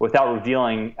votes without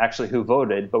revealing actually who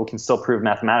voted, but we can still prove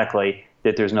mathematically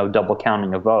that there's no double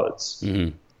counting of votes.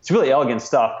 It's really elegant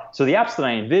stuff. So the apps that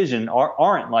I envision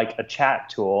aren't like a chat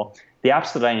tool. The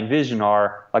apps that I envision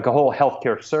are like a whole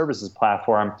healthcare services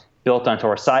platform built onto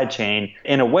our sidechain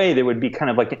in a way that would be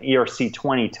kind of like an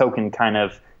ERC20 token kind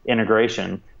of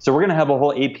integration. So we're going to have a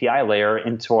whole API layer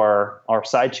into our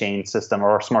sidechain system or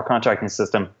our smart contracting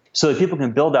system so that people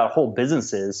can build out whole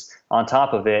businesses on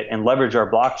top of it and leverage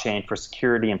our blockchain for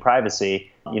security and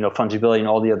privacy, fungibility and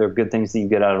all the other good things that you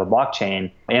get out of a blockchain,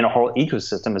 and a whole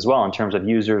ecosystem as well in terms of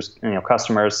users,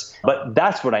 customers. But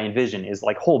that's what I envision is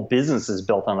like whole businesses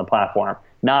built on the platform,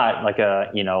 not like a,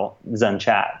 Zen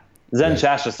Chat. Zen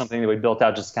Chat is just something that we built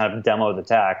out just to kind of demo the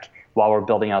tech while we're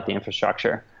building out the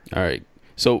infrastructure. All right.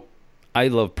 So I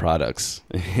love products.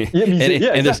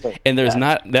 Exactly. There's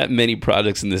not that many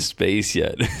products in this space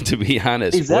yet, to be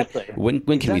honest. Exactly.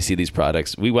 When can we see these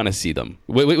products? We want to see them.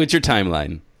 What's your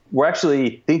timeline? We're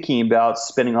actually thinking about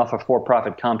spinning off a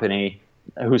for-profit company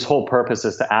whose whole purpose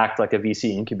is to act like a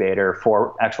VC incubator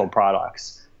for actual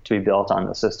products to be built on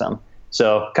the system.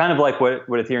 So kind of like what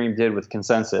Ethereum did with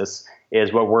Consensus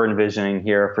is what we're envisioning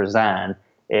here for Zen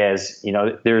is,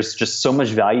 there's just so much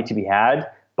value to be had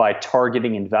by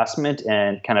targeting investment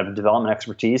and kind of development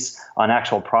expertise on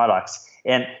actual products.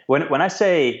 And when I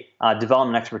say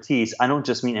development expertise, I don't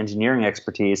just mean engineering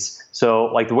expertise. So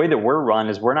like the way that we're run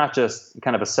is we're not just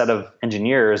kind of a set of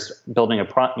engineers building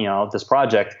this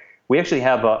project. We actually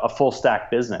have a full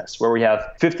stack business where we have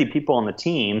 50 people on the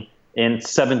team in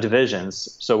 7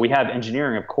 divisions. So we have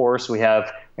engineering, of course. We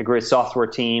have a great software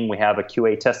team. We have a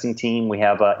QA testing team. We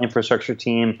have an infrastructure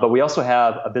team. But we also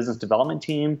have a business development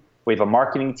team. We have a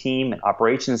marketing team, an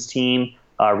operations team,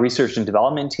 a research and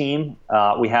development team.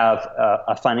 We have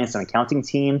a finance and accounting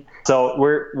team. So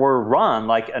we're run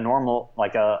like a normal,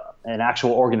 like an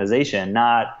actual organization,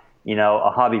 not a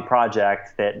hobby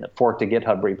project that forked to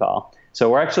GitHub repo.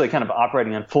 So we're actually kind of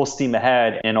operating on full steam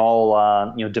ahead in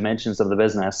all dimensions of the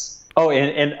business. Oh,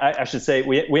 and I should say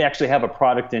we actually have a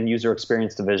product and user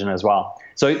experience division as well.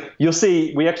 So you'll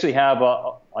see we actually have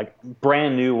like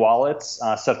brand new wallets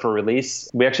set for release.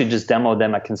 We actually just demoed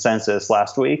them at Consensus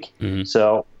last week.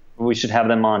 So we should have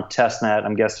them on testnet,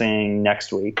 I'm guessing,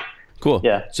 next week. Cool.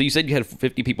 Yeah. So you said you had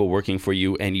 50 people working for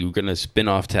you and you're going to spin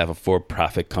off to have a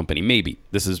for-profit company. Maybe.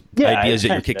 This is ideas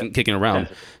that you're kicking around.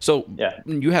 So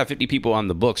you have 50 people on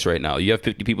the books right now. You have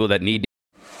 50 people that need.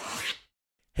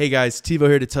 Hey guys, TiVo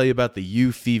here to tell you about the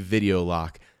Eufy Video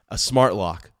Lock, a smart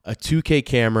lock, a 2K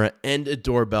camera, and a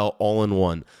doorbell all in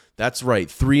one. That's right,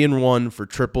 3-in-1 for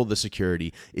triple the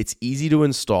security. It's easy to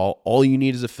install. All you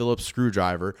need is a Phillips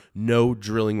screwdriver. No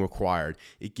drilling required.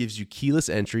 It gives you keyless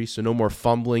entry, so no more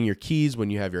fumbling your keys when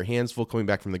you have your hands full coming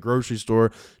back from the grocery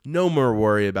store. No more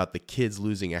worry about the kids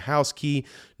losing a house key.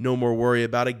 No more worry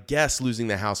about a guest losing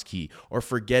the house key or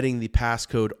forgetting the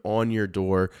passcode on your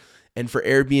door. And for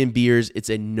Airbnbers, it's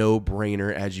a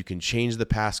no-brainer as you can change the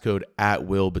passcode at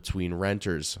will between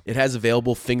renters. It has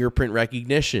available fingerprint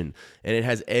recognition, and it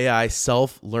has AI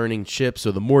self-learning chips,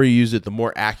 so the more you use it, the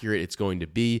more accurate it's going to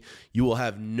be. You will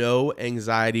have no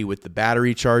anxiety with the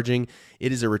battery charging.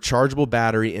 It is a rechargeable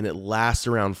battery, and it lasts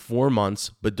around 4 months,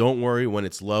 but don't worry, when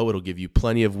it's low, it'll give you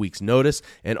plenty of weeks' notice,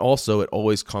 and also it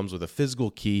always comes with a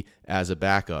physical key as a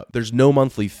backup. There's no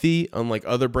monthly fee, unlike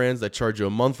other brands that charge you a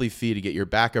monthly fee to get your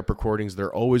backup recordings.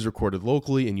 They're always recorded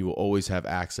locally, and you will always have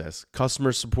access.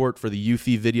 Customer support for the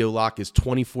Eufy Video Lock is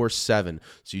 24/7,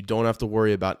 so you don't have to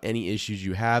worry about any issues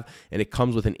you have, and it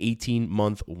comes with an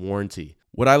 18-month warranty.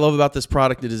 What I love about this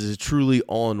product is it is truly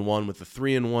all-in-one. With the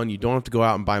 3-in-1, you don't have to go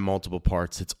out and buy multiple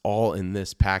parts. It's all in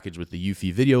this package with the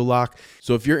Eufy Video Lock.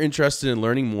 So if you're interested in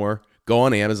learning more, go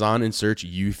on Amazon and search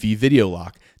Eufy Video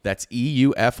Lock. That's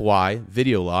EUFY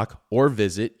Video Lock, or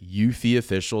visit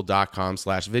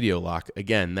eufyofficial.com/video lock.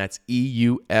 Again, that's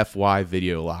EUFY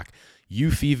Video Lock.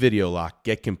 Eufy Video Lock.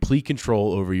 Get complete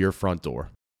control over your front door.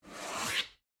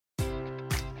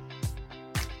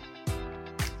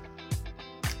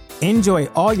 Enjoy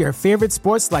all your favorite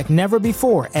sports like never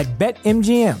before at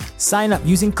BetMGM. Sign up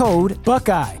using code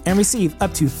Buckeye and receive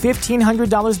up to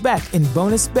 $1,500 back in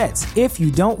bonus bets if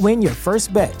you don't win your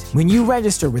first bet. When you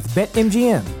register with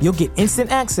BetMGM, you'll get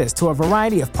instant access to a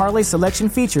variety of parlay selection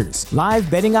features, live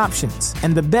betting options,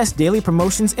 and the best daily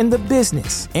promotions in the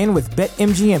business. And with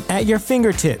BetMGM at your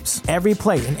fingertips, every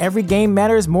play and every game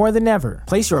matters more than ever.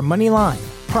 Place your money line,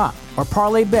 prop, or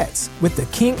parlay bets with the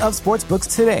king of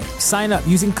sportsbooks today. Sign up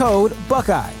using code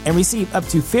Buckeye and receive up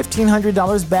to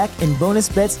 $1,500 back in bonus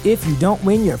bets if you don't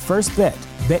win your first bet.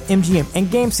 BetMGM and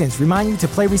GameSense remind you to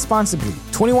play responsibly.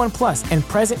 21 plus and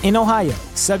present in Ohio,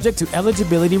 subject to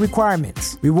eligibility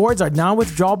requirements. Rewards are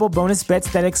non-withdrawable bonus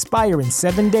bets that expire in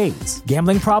 7 days.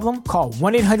 Gambling problem? Call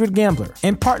 1-800-GAMBLER.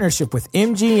 In partnership with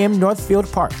MGM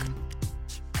Northfield Park.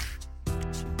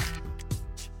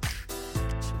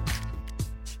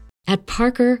 At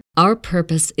Parker, our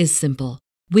purpose is simple.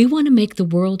 We want to make the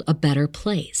world a better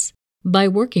place by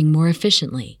working more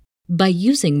efficiently, by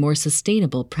using more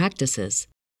sustainable practices,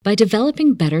 by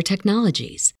developing better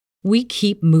technologies. We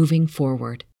keep moving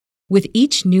forward. With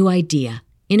each new idea,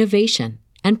 innovation,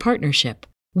 and partnership,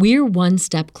 we're one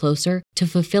step closer to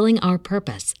fulfilling our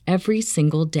purpose every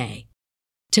single day.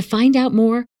 To find out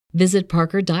more, visit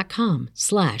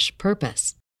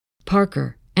parker.com/purpose.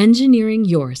 Parker, engineering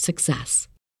your success.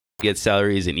 Get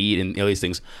salaries and eat and all these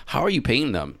things. How are you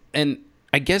paying them? And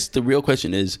I guess the real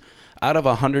question is, out of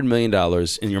 $100 million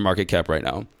in your market cap right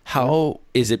now, how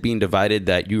is it being divided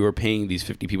that you are paying these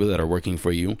 50 people that are working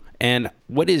for you? And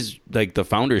what is like the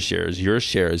founder's shares, your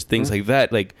shares, things like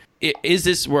that? Like, is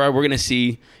this where we're going to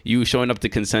see you showing up to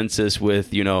Consensus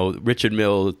with, Richard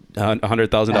Mille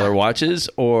 $100,000 watches?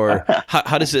 Or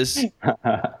how does this?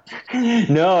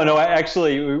 No,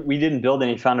 actually, we didn't build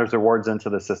any founders rewards into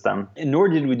the system, nor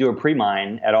did we do a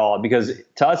pre-mine at all, because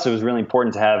to us, it was really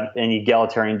important to have an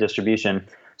egalitarian distribution.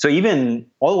 So even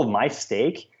all of my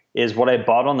stake is what I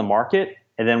bought on the market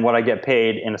and then what I get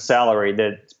paid in a salary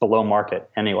that's below market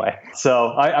anyway.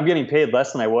 So I'm getting paid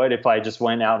less than I would if I just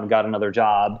went out and got another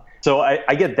job. So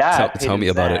I get that. Tell me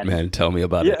about it, man. Tell me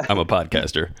about it. I'm a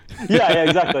podcaster. yeah,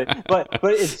 exactly. But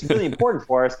it's really important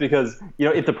for us because,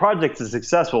 if the project is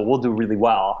successful, we'll do really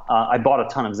well. I bought a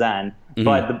ton of Zen,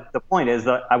 but the point is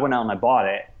that I went out and I bought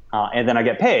it. And then I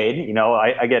get paid,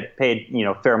 I get paid,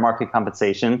 fair market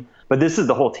compensation. But this is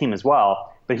the whole team as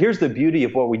well. But here's the beauty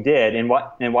of what we did and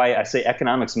why I say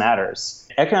economics matters.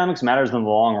 Economics matters in the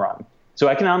long run. So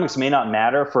economics may not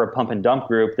matter for a pump and dump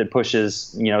group that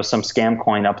pushes, some scam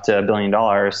coin up to $1 billion.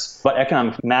 But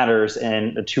economics matters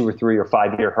in a 2 or 3 or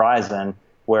 5 year horizon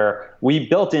where we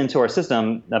built into our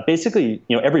system that basically,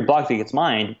 every block that gets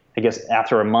mined, I guess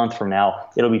after a month from now,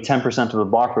 it'll be 10% of the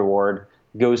block reward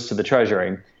goes to the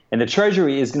treasury. And the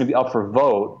treasury is going to be up for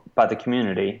vote by the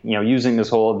community, using this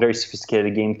whole very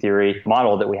sophisticated game theory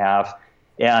model that we have.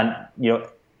 And,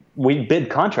 we bid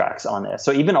contracts on this.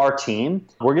 So even our team,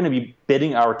 we're going to be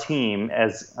bidding our team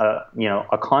as,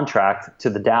 a contract to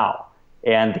the DAO.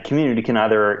 And the community can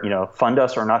either, fund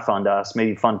us or not fund us,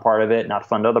 maybe fund part of it, not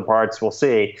fund other parts. We'll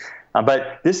see.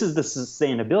 But this is the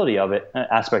sustainability of it,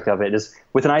 aspect of it is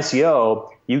with an ICO,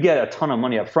 you get a ton of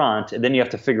money up front, and then you have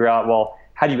to figure out, well,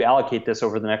 how do you allocate this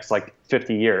over the next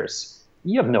 50 years?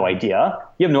 You have no idea.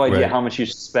 You have no idea how much you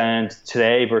spend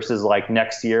today versus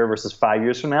next year versus 5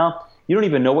 years from now. You don't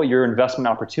even know what your investment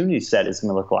opportunity set is going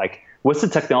to look like. What's the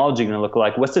technology going to look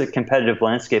like? What's the competitive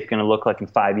landscape going to look like in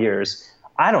 5 years?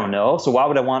 I don't know. So why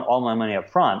would I want all my money up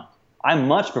front? I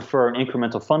much prefer an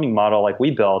incremental funding model like we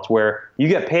built where you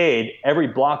get paid every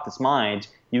block that's mined,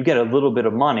 you get a little bit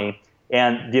of money.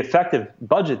 And the effective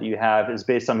budget that you have is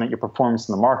based on your performance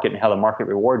in the market and how the market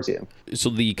rewards you. So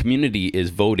the community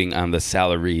is voting on the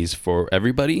salaries for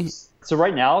everybody? So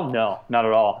right now, no, not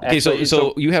at all. Okay, actually,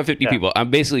 so you have 50 people.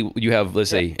 Basically, you have, let's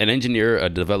say, an engineer, a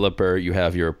developer, you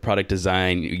have your product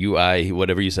design, UI,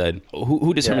 whatever you said.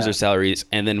 Who determines their salaries?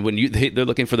 And then when they're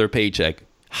looking for their paycheck,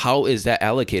 how is that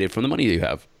allocated from the money that you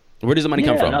have? Where does the money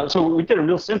come from? No, so we did it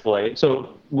real simply.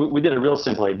 We did it real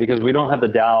simply because we don't have the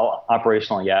DAO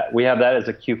operational yet. We have that as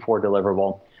a Q4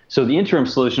 deliverable. So the interim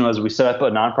solution was we set up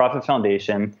a nonprofit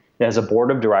foundation that has a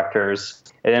board of directors.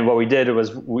 And then what we did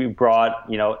was we brought,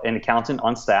 an accountant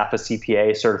on staff, a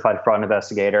CPA, certified fraud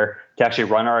investigator, to actually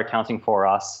run our accounting for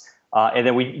us. And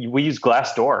then we use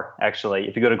Glassdoor, actually.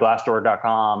 If you go to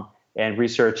glassdoor.com and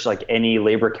research any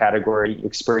labor category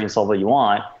experience level you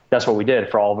want, that's what we did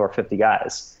for all of our 50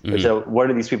 guys. Mm-hmm. So what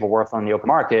are these people worth on the open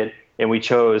market? And we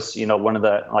chose, one of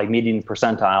the median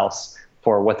percentiles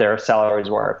for what their salaries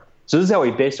were. So this is how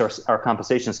we based our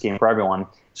compensation scheme for everyone.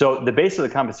 So the base of the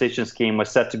compensation scheme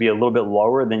was set to be a little bit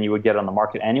lower than you would get on the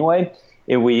market anyway.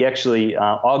 And we actually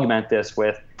augment this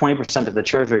with 20% of the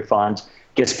treasury fund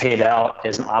gets paid out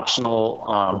as an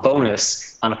optional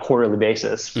bonus on a quarterly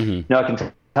basis. Now, I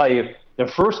can tell you the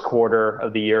first quarter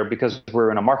of the year, because we were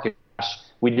in a market crash,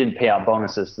 we didn't pay out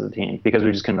bonuses to the team because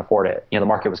we just couldn't afford it. The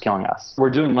market was killing us.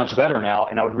 We're doing much better now,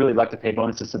 and I would really like to pay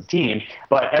bonuses to the team.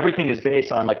 But everything is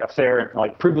based on a fair,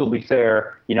 provably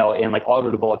fair, and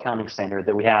auditable accounting standard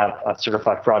that we have a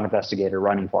certified fraud investigator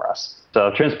running for us. So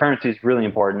transparency is really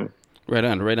important. Right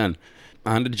on.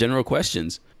 On to general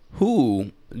questions.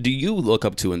 Who do you look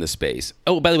up to in the space?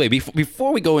 Oh, by the way,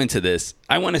 before we go into this,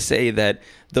 I want to say that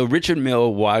the Richard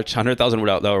Mille watch,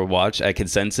 $100,000 watch at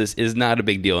Consensus is not a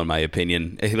big deal in my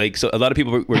opinion. So a lot of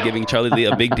people were giving Charlie Lee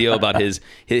a big deal about his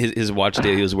watch that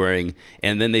he was wearing,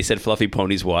 and then they said Fluffy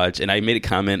Pony's watch, and I made a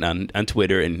comment on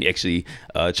Twitter, and actually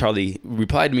Charlie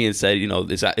replied to me and said,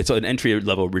 it's an entry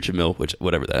level Richard Mille, which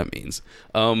whatever that means.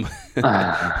 But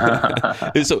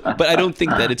I don't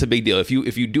think that it's a big deal if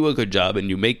you do a good job and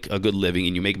you make a good living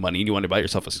and you make money and you want to buy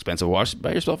yourself an expensive watch,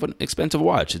 buy yourself an expensive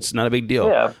watch. It's not a big deal.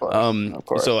 Yeah, of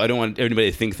course. So I don't want anybody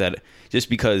to think that just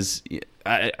because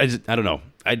I don't know.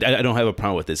 I don't have a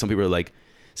problem with it. Some people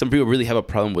really have a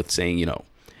problem with saying,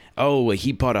 oh,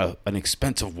 he bought an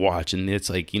expensive watch and it's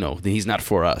he's not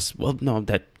for us. Well, no,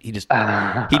 that you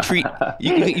can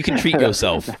treat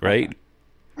yourself, right?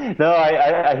 No,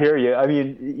 I hear you. I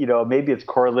mean, maybe it's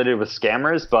correlated with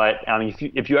scammers, but I mean,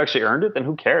 if you actually earned it, then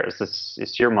who cares?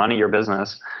 It's your money, your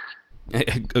business.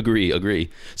 Agree.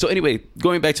 So anyway,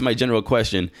 going back to my general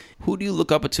question, who do you look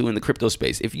up to in the crypto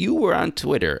space? If you were on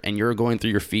Twitter and you're going through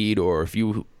your feed, or if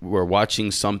you were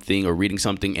watching something or reading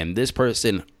something and this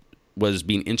person was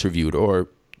being interviewed or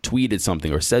tweeted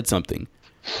something or said something,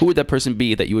 who would that person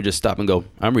be that you would just stop and go,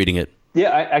 I'm reading it?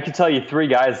 Yeah, I could tell you 3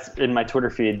 guys in my Twitter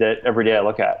feed that every day I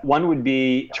look at. One would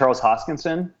be Charles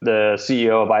Hoskinson, the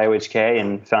CEO of IOHK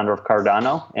and founder of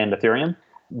Cardano and Ethereum.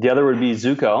 The other would be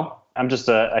Zuko. I'm just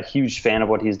a huge fan of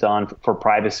what he's done for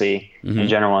privacy in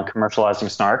general and commercializing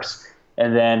snarks.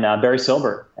 And then Barry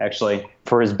Silbert, actually,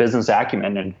 for his business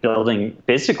acumen and building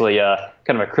basically a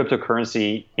kind of a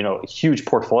cryptocurrency, huge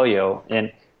portfolio, and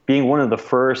being one of the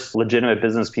first legitimate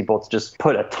business people to just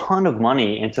put a ton of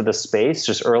money into the space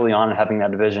just early on and having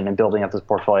that vision and building up this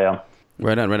portfolio.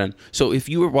 Right on. So if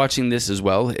you were watching this as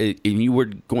well, and you were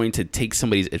going to take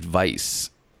somebody's advice,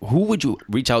 who would you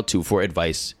reach out to for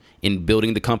advice in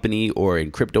building the company or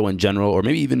in crypto in general, or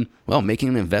maybe even, making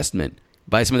an investment?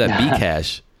 Buy some of that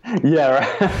Bcash. Yeah,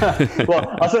 right.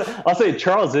 Well, I'll say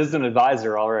Charles is an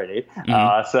advisor already.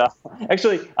 So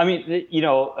actually, I mean,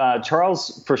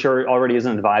 Charles for sure already is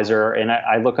an advisor, and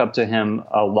I look up to him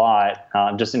a lot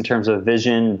just in terms of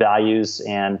vision, values,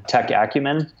 and tech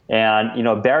acumen.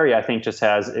 And, Barry, I think, just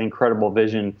has incredible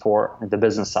vision for the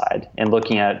business side and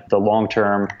looking at the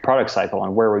long-term product cycle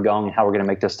and where we're going and how we're going to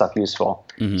make this stuff useful.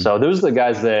 So those are the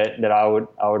guys that I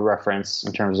would reference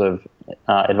in terms of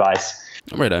advice.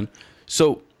 Right on.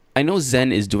 So I know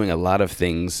Zen is doing a lot of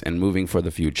things and moving for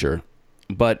the future,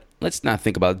 but let's not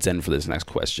think about Zen for this next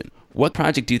question. What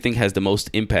project do you think has the most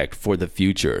impact for the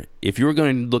future? If you were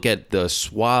going to look at the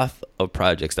swath of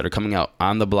projects that are coming out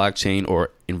on the blockchain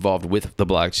or involved with the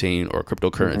blockchain or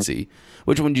cryptocurrency,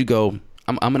 which one would you go,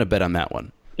 I'm going to bet on that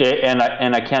one? Yeah,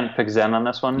 and I can't pick Zen on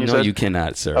this one? You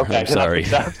cannot, sir. Okay, I'm sorry.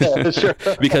 Sure.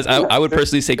 Because I would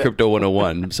personally say Crypto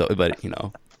 101, but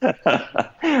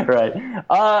Right.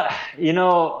 I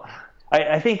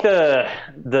think the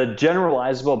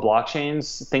generalizable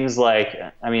blockchains, things like,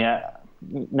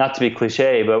 not to be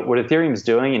cliche, but what Ethereum is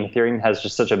doing, and Ethereum has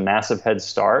just such a massive head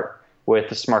start with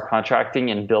the smart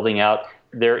contracting and building out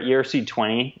their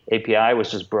ERC20 API,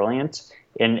 which is brilliant,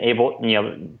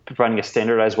 and providing a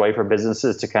standardized way for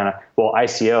businesses to kind of,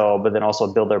 ICO, but then also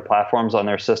build their platforms on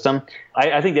their system.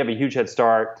 I think they have a huge head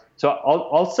start. So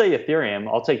I'll say Ethereum.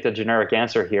 I'll take the generic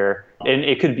answer here. And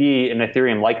it could be an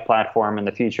Ethereum-like platform in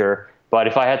the future. But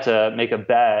if I had to make a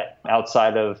bet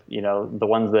outside of, the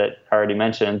ones that I already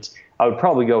mentioned, I would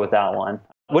probably go with that one.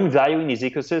 When valuing these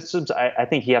ecosystems, I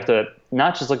think you have to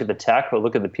not just look at the tech, but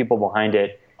look at the people behind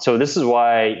it. So this is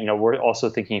why, we're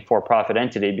also thinking for-profit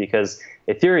entity, because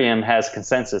Ethereum has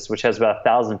Consensus, which has about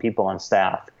 1,000 people on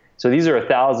staff. So these are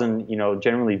 1,000,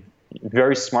 generally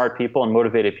very smart people and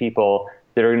motivated people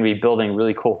that are going to be building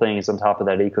really cool things on top of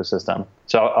that ecosystem.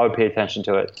 So I would pay attention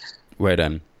to it. Right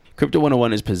on. Crypto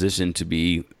 101 is positioned to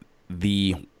be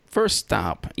the first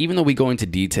stop. Even though we go into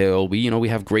detail, we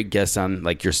have great guests on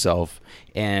like yourself,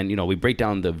 and we break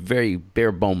down the very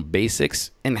bare bone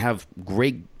basics and have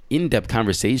great in-depth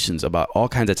conversations about all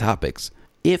kinds of topics.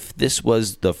 if this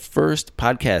was the first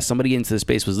podcast somebody into the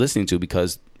space was listening to,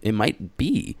 because it might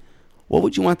be, what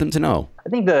would you want them to know? I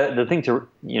think the thing to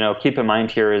keep in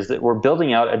mind here is that we're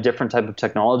building out a different type of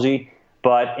technology.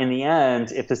 But in the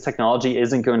end, if this technology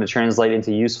isn't going to translate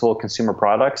into useful consumer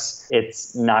products,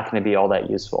 it's not going to be all that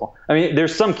useful. I mean,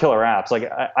 there's some killer apps.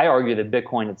 Like I argue that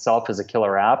Bitcoin itself is a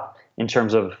killer app in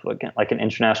terms of like an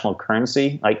international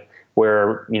currency, like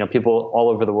where people all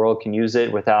over the world can use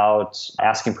it without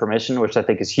asking permission, which I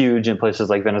think is huge in places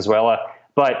like Venezuela.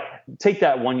 But take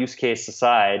that one use case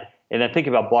aside, and then think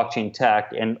about blockchain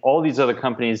tech and all these other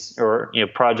companies or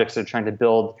projects that are trying to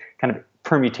build kind of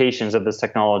permutations of this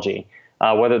technology.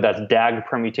 Whether that's DAG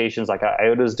permutations like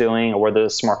IOTA is doing, or whether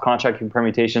it's smart contracting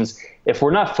permutations, if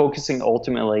we're not focusing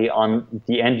ultimately on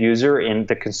the end user and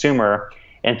the consumer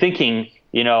and thinking,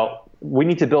 we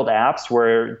need to build apps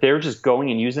where they're just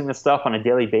going and using this stuff on a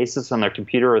daily basis on their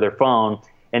computer or their phone,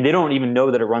 and they don't even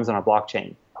know that it runs on a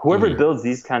blockchain. Whoever builds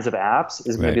these kinds of apps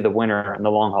is going to be the winner in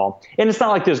the long haul. And it's not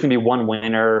like there's going to be one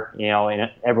winner, and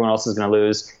everyone else is going to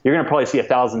lose. You're going to probably see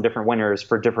 1,000 different winners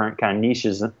for different kind of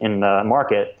niches in the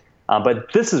market.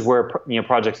 But this is where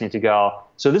projects need to go.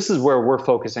 So this is where we're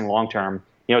focusing long term.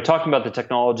 Talking about the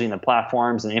technology and the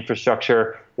platforms and the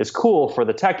infrastructure is cool for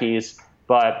the techies,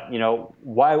 but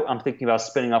why I'm thinking about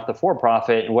spinning off the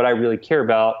for-profit and what I really care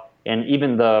about, and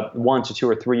even the 1 to 2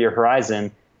 or 3 year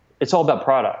horizon, it's all about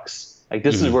products. Like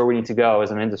this is where we need to go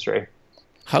as an industry.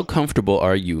 How comfortable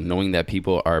are you knowing that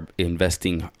people are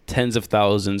investing tens of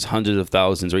thousands, hundreds of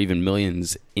thousands, or even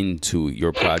millions into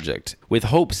your project with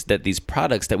hopes that these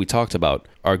products that we talked about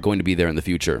are going to be there in the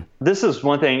future? This is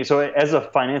one thing. So as a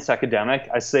finance academic,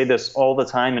 I say this all the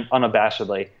time and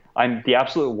unabashedly. I'm the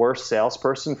absolute worst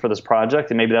salesperson for this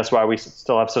project, and maybe that's why we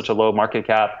still have such a low market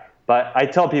cap. But I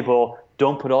tell people,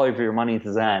 don't put all of your money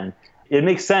into Zen. It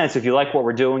makes sense if you like what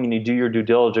we're doing and you do your due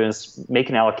diligence, make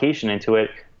an allocation into it,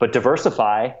 but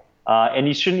diversify. And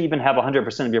you shouldn't even have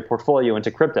 100% of your portfolio into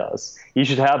cryptos. You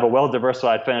should have a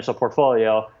well-diversified financial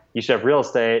portfolio. You should have real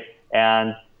estate,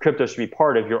 and crypto should be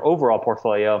part of your overall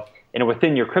portfolio. And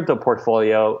within your crypto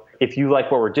portfolio, if you like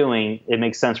what we're doing, it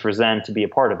makes sense for Zen to be a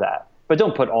part of that. But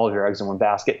don't put all of your eggs in one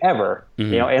basket ever,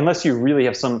 unless you really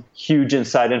have some huge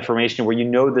inside information where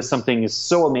that something is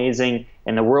so amazing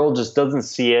and the world just doesn't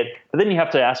see it. But then you have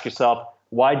to ask yourself,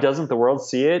 why doesn't the world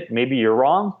see it? Maybe you're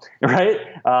wrong, right?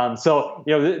 So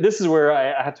this is where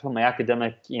I have to put my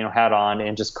academic hat on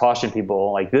and just caution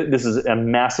people. Like this is a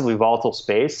massively volatile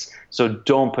space, so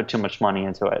don't put too much money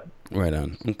into it. Right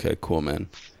on. Okay, cool, man.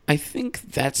 I think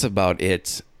that's about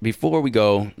it. Before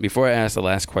I ask the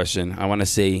last question, I want to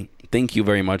say thank you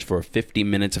very much for 50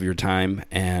 minutes of your time.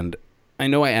 And I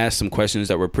know I asked some questions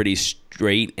that were pretty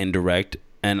straight and direct,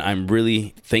 and I'm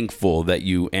really thankful that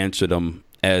you answered them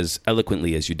as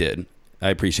eloquently as you did. I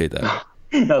appreciate that.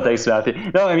 No, thanks,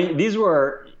 Matthew. No, I mean, these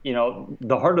were,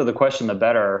 the harder the question, the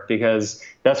better, because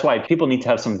that's why people need to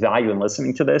have some value in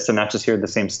listening to this and not just hear the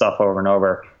same stuff over and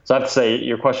over. So I have to say,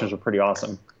 your questions were pretty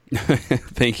awesome.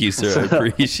 Thank you, sir. I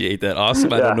appreciate that.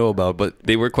 Awesome. I don't know about, but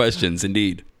they were questions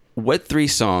indeed. What 3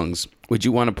 songs would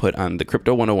you want to put on the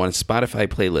Crypto 101 Spotify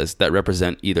playlist that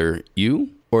represent either you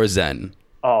or Zen?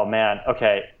 Oh, man.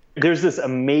 Okay. There's this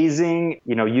amazing,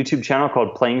 YouTube channel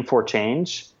called Playing for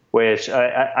Change, which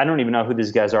I don't even know who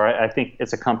these guys are. I think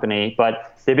it's a company,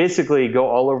 but they basically go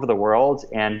all over the world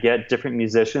and get different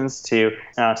musicians to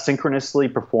synchronously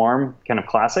perform kind of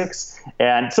classics.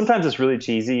 And sometimes it's really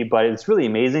cheesy, but it's really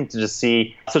amazing to just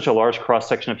see such a large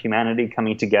cross-section of humanity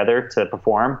coming together to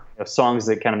perform songs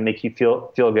that kind of make you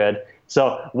feel good.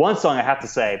 So one song I have to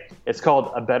say, it's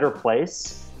called A Better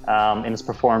Place. And it's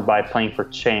performed by Playing for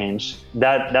Change.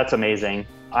 That's amazing.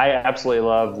 I absolutely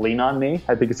love Lean on Me.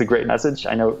 I think it's a great message.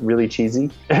 I know, really cheesy.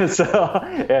 This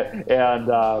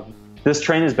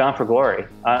Train is Bound for Glory.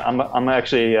 I'm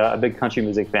actually a big country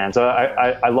music fan, so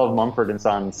I love Mumford &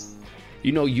 Sons.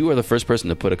 You are the first person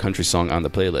to put a country song on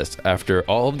the playlist. After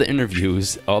all of the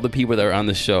interviews, all the people that are on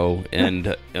the show,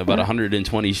 and about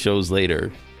 120 shows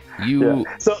later, you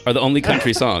are the only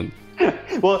country song.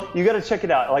 Well, you got to check it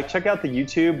out. Like, check out the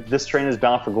YouTube, This Train is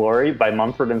Bound for Glory by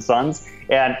Mumford & Sons.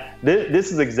 And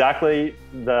this is exactly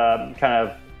the kind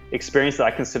of experience that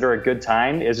I consider a good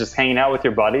time, is just hanging out with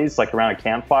your buddies, like around a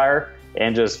campfire,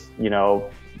 and just,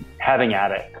 having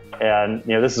at it. And,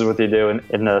 this is what they do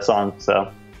in the song.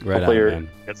 So hopefully you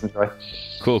guys enjoy.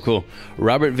 Cool.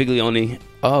 Robert Viglione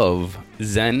of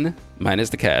Zen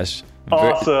minus the cash.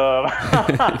 Awesome.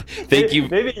 Thank you.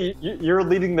 Maybe you're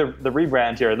leading the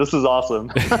rebrand here. This is awesome.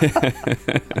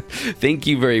 Thank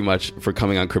you very much for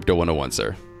coming on Crypto 101,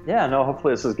 sir. Yeah, no,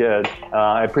 hopefully this is good.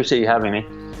 I appreciate you having me.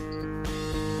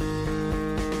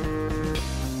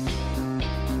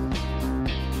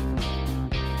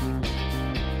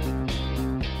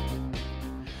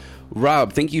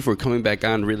 Rob, thank you for coming back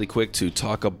on really quick to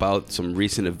talk about some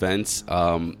recent events.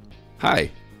 Hi.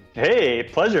 Hey,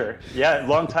 pleasure. Yeah,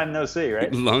 long time no see,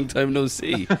 right? Long time no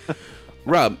see.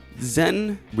 Rob,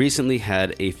 Zen recently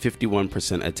had a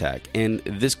 51% attack, and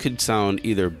this could sound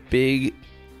either big,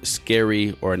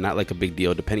 scary, or not like a big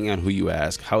deal, depending on who you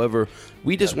ask. However,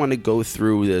 we just want to go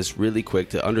through this really quick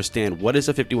to understand what is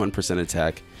a 51%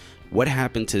 attack, what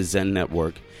happened to Zen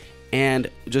Network,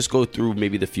 and just go through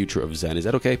maybe the future of Zen. Is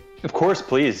that okay? Of course,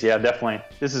 please. Yeah, definitely.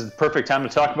 This is the perfect time to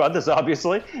talk about this,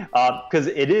 obviously, because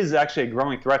it is actually a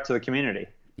growing threat to the community.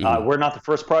 We're not the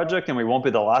first project, and we won't be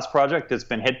the last project that's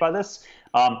been hit by this.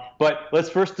 But let's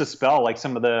first dispel like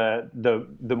some of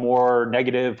the more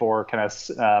negative or kind of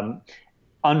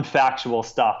unfactual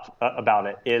stuff about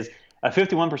it. Is a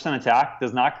 51% attack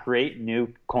does not create new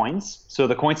coins, so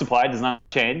the coin supply does not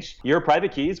change. Your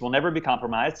private keys will never be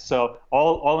compromised, so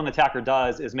all an attacker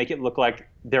does is make it look like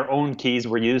their own keys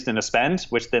were used in a spend,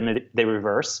 which then they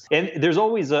reverse. And there's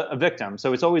always a victim,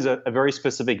 so it's always a very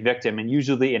specific victim, and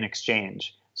usually an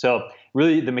exchange. So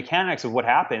really the mechanics of what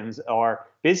happens are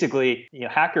basically,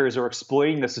 hackers are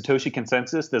exploiting the Satoshi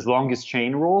consensus, this longest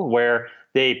chain rule, where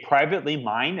they privately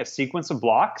mine a sequence of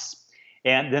blocks,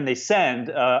 and then they send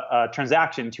a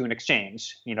transaction to an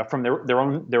exchange, from their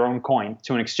own coin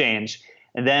to an exchange,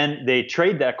 and then they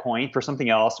trade that coin for something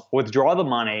else, withdraw the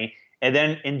money, and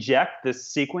then inject this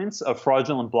sequence of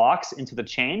fraudulent blocks into the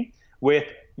chain with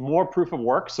more proof of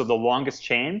work, so the longest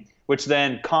chain, which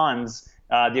then cons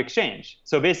the exchange.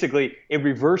 So basically, it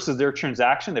reverses their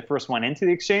transaction. They first went into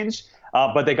the exchange,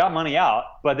 but they got money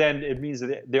out. But then it means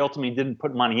that they ultimately didn't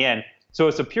put money in. So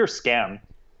it's a pure scam.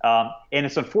 And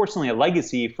it's unfortunately a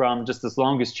legacy from just this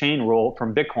longest chain rule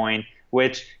from Bitcoin,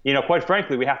 which, quite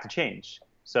frankly, we have to change.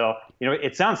 So,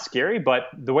 it sounds scary, but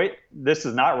the way this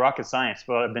is not rocket science.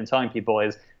 What I've been telling people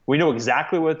is we know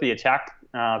exactly what the attack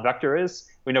vector is.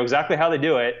 We know exactly how they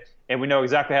do it, and we know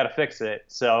exactly how to fix it.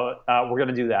 So we're going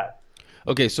to do that.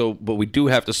 Okay, but we do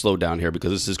have to slow down here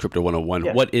because this is Crypto 101.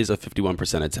 Yeah. What is a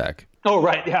 51% attack? Oh,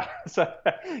 right. Yeah. So,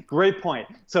 great point.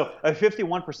 So a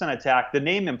 51% attack, the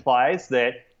name implies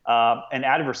that an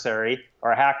adversary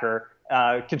or a hacker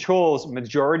controls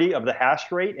majority of the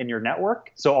hash rate in your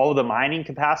network. So all of the mining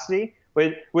capacity,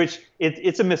 which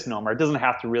it's a misnomer. It doesn't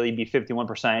have to really be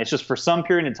 51%. It's just for some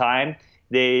period of time,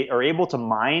 they are able to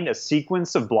mine a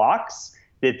sequence of blocks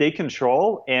that they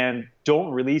control and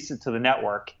don't release it to the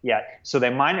network yet. So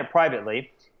they mine it privately,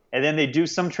 and then they do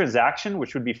some transaction,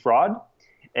 which would be fraud.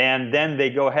 And then they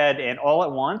go ahead and all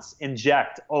at once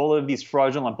inject all of these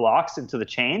fraudulent blocks into the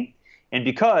chain. And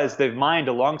because they've mined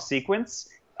a long sequence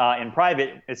in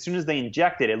private, as soon as they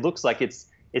inject it, it looks like it's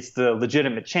the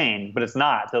legitimate chain, but it's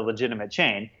not the legitimate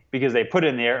chain because they put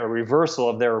in there a reversal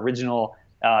of their original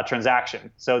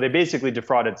transaction. So they basically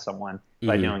defrauded someone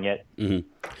by doing it. Mm-hmm.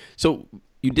 So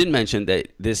you did mention that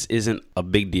this isn't a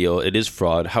big deal. It is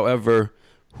fraud. However,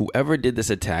 whoever did this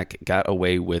attack got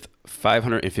away with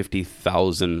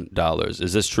 $550,000.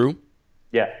 Is this true?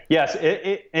 Yeah. Yes.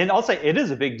 And I'll say it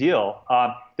is a big deal.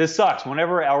 This sucks.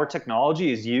 Whenever our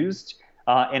technology is used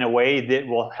in a way that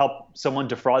will help someone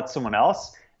defraud someone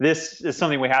else, this is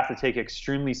something we have to take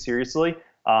extremely seriously.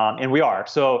 And we are.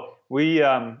 So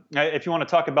if you want to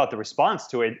talk about the response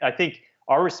to it, I think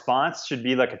our response should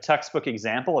be like a textbook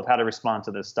example of how to respond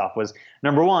to this stuff. Was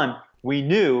number one, we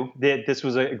knew that this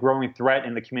was a growing threat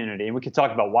in the community, and we could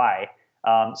talk about why.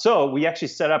 So we actually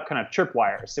set up kind of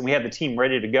tripwires, and we had the team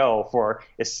ready to go for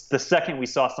the second we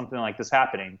saw something like this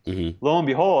happening. Mm-hmm. Lo and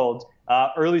behold,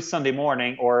 early Sunday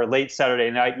morning or late Saturday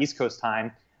night, East Coast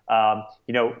time,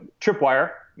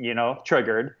 tripwire,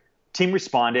 triggered. Team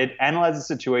responded, analyzed the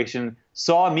situation,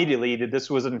 saw immediately that this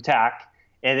was an attack,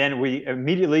 and then we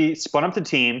immediately spun up the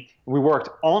team. We worked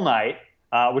all night,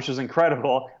 which was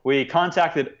incredible. We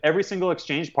contacted every single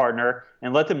exchange partner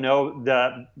and let them know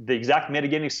the exact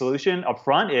mitigating solution up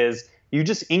front is you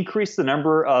just increase the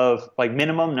number of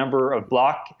minimum number of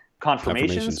block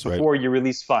confirmations before you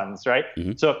release funds, right?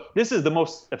 Mm-hmm. So this is the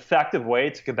most effective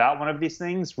way to combat one of these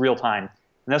things real time.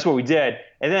 And that's what we did.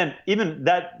 And then even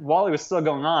that, while it was still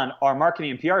going on, our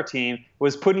marketing and PR team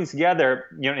was putting together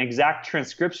an exact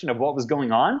transcription of what was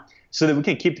going on so that we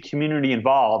can keep the community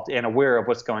involved and aware of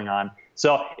what's going on.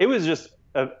 So it was just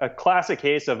a classic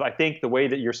case of, I think, the way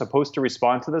that you're supposed to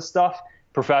respond to this stuff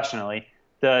professionally.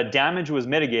 The damage was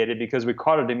mitigated because we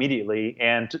caught it immediately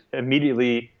and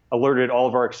immediately alerted all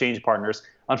of our exchange partners.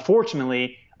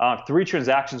 Unfortunately, 3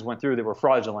 transactions went through that were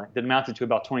fraudulent that amounted to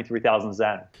about 23,000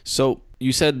 Zen. So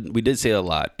you said we did say a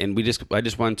lot, and I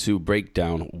just want to break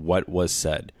down what was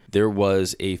said. there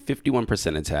was a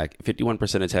 51% attack.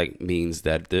 51% attack means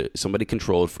that somebody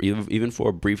controlled, for even for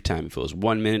a brief time, if it was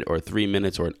 1 minute or 3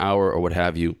 minutes or an hour or what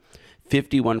have you,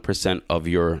 51% of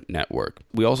your network.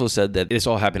 We also said that this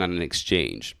all happened on an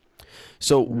exchange.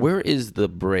 So where is the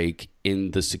break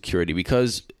in the security?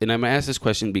 Because, and I'm going to ask this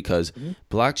question because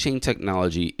blockchain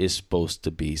technology is supposed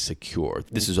to be secure.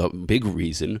 This is a big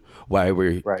reason why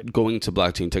we're going to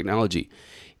blockchain technology.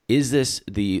 Is this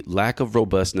the lack of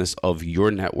robustness of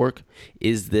your network?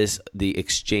 Is this the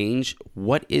exchange?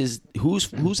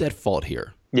 Who's at fault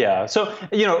here? Yeah, so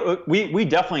we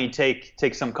definitely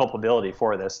take some culpability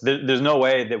for this. There's no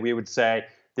way that we would say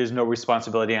there's no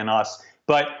responsibility on us.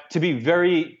 But to be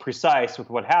very precise with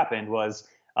what happened was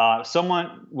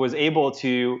someone was able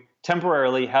to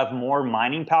temporarily have more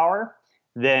mining power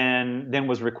than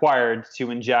was required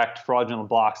to inject fraudulent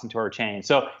blocks into our chain.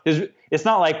 So it's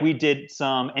not like we did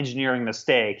some engineering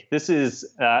mistake. This is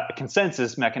a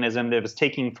consensus mechanism that was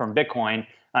taken from Bitcoin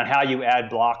on how you add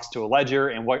blocks to a ledger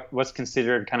and what's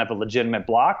considered kind of a legitimate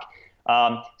block.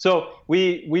 So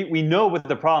we know what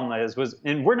the problem was,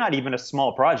 and we're not even a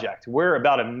small project. We're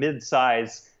about a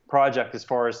mid-size project as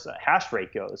far as hash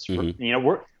rate goes.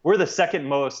 We're the second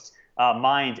most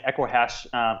mined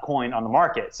Equihash coin on the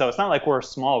market. So it's not like we're a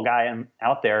small guy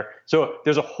out there. So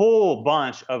there's a whole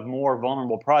bunch of more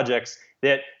vulnerable projects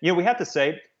that, we have to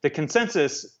say the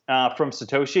consensus from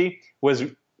Satoshi was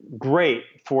great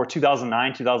for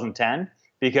 2009, 2010,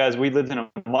 because we lived in a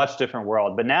much different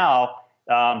world. But now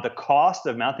the cost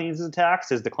of mounting these attacks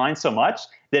has declined so much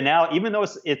that now, even though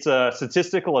it's a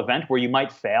statistical event where you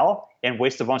might fail and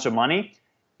waste a bunch of money,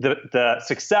 the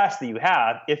success that you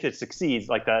have, if it succeeds,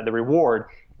 like the reward,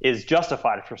 is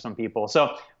justified for some people.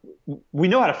 So we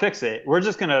know how to fix it. We're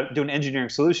just going to do an engineering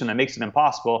solution that makes it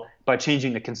impossible by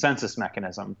changing the consensus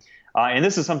mechanism. And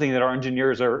this is something that our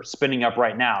engineers are spinning up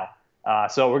right now.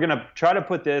 So we're going to try to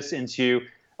put this into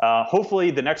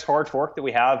hopefully the next hard fork that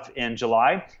we have in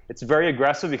July. It's very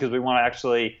aggressive because we want to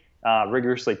actually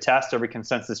rigorously test every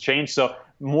consensus change. So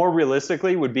more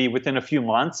realistically would be within a few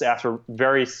months after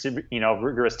very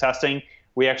rigorous testing,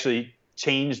 we actually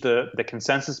change the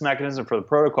consensus mechanism for the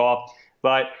protocol.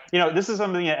 But this is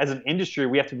something that, as an industry,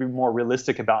 we have to be more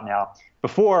realistic about now.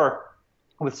 Before,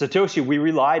 with Satoshi, we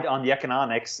relied on the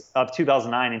economics of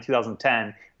 2009 and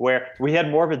 2010, where we had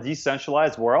more of a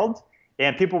decentralized world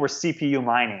and people were CPU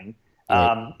mining.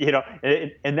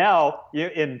 Right. And now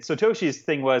in Satoshi's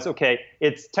thing was, okay,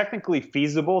 it's technically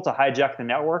feasible to hijack the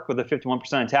network with a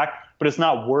 51% attack, but it's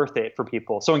not worth it for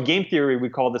people. So in game theory, we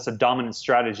call this a dominant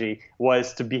strategy,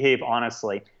 was to behave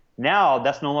honestly. Now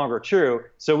that's no longer true.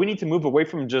 So we need to move away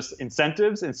from just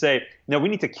incentives and say, no, we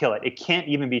need to kill it. It can't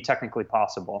even be technically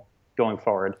possible going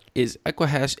forward. Is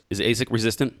Equihash, is ASIC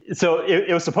resistant? So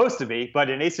it was supposed to be, but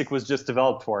an ASIC was just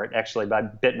developed for it, actually, by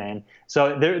Bitmain.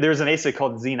 So there's an ASIC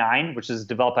called Z9, which is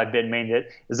developed by Bitmain.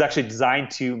 It is actually designed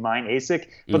to mine ASIC.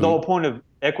 But the whole point of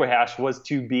Equihash was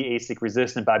to be ASIC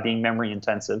resistant by being memory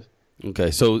intensive. Okay,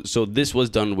 so this was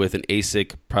done with an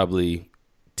ASIC probably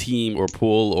team or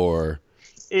pool or...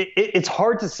 It's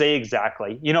hard to say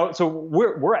exactly. So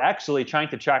we're actually trying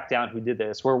to track down who did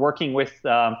this. We're working with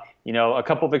a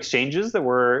couple of exchanges that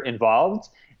were involved,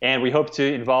 and we hope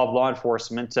to involve law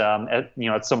enforcement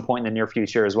at some point in the near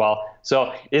future as well.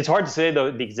 So it's hard to say the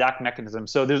exact mechanism.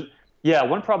 So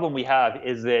one problem we have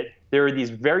is that there are these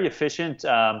very efficient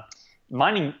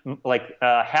mining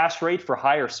hash rate for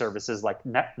higher services like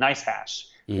NiceHash,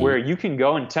 where you can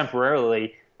go and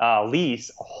temporarily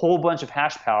lease a whole bunch of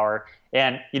hash power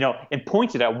and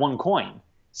point it at one coin.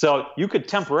 So you could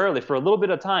temporarily, for a little bit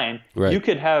of time, you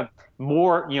could have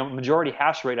more majority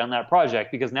hash rate on that project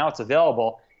because now it's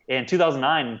available. In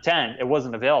 2009 and 10, it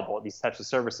wasn't available, these types of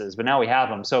services, but now we have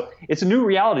them. So it's a new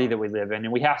reality that we live in,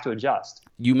 and we have to adjust.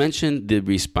 You mentioned the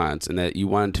response and that you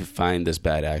wanted to find this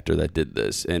bad actor that did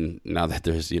this. And now that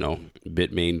there's,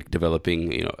 Bitmain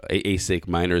developing, ASIC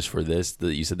miners for this,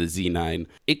 you said the Z9,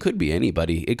 it could be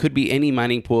anybody. It could be any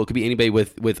mining pool. It could be anybody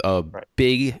with a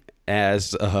big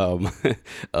ass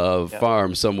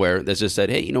farm somewhere that's just said,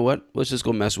 hey, you know what? Let's just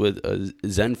go mess with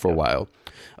Zen for a while.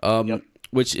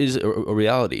 Which is a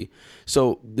reality.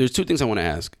 So there's two things I want to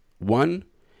ask. One,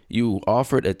 you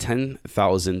offered a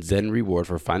 10,000 Zen reward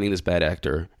for finding this bad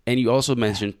actor, and you also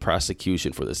mentioned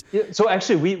prosecution for this. Yeah, so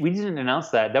actually, we didn't announce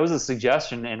that. That was a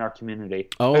suggestion in our community.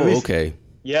 Oh, okay.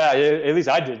 Yeah, at least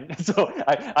I didn't. So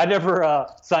I never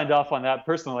signed off on that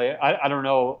personally. I don't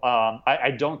know.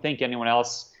 I don't think anyone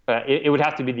else. It would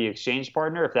have to be the exchange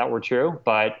partner if that were true,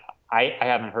 but I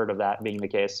haven't heard of that being the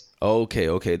case.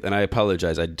 Okay. Then I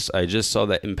apologize. I just saw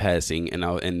that in passing,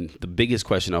 and the biggest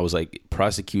question, I was like,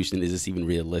 prosecution, is this even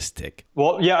realistic?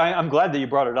 Well, yeah, I'm glad that you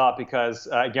brought it up, because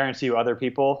I guarantee you other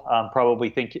people probably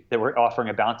think that we're offering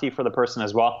a bounty for the person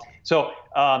as well. So,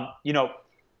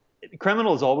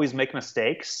 criminals always make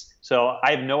mistakes. So I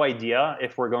have no idea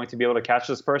if we're going to be able to catch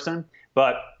this person.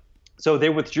 But so they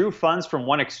withdrew funds from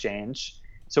one exchange.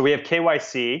 So we have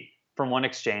KYC from one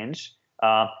exchange.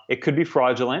 It could be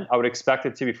fraudulent. I would expect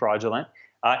it to be fraudulent.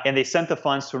 And they sent the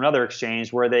funds to another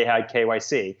exchange where they had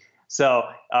KYC. So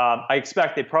I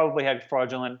expect they probably had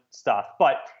fraudulent stuff.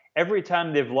 But every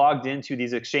time they've logged into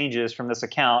these exchanges from this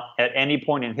account at any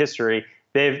point in history,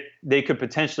 they could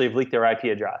potentially have leaked their IP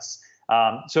address.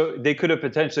 So they could have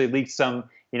potentially leaked some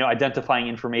identifying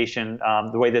information,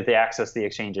 the way that they access the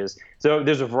exchanges. So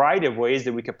there's a variety of ways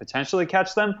that we could potentially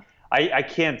catch them. I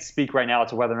can't speak right now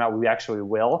to whether or not we actually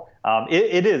will.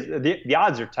 It is the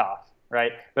odds are tough,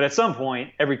 right? But at some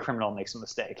point, every criminal makes a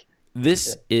mistake.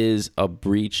 This is a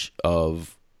breach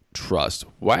of trust.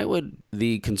 Why would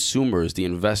the consumers, the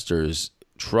investors,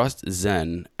 trust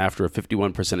Zen after a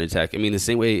 51% attack? I mean, the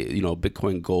same way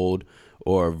Bitcoin Gold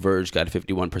or Verge got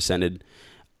 51%.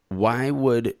 Why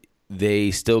would they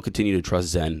still continue to trust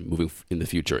Zen moving in the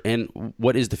future? And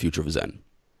what is the future of Zen?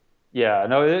 Yeah,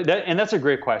 no, and that's a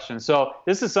great question. So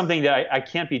this is something that I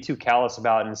can't be too callous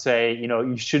about and say,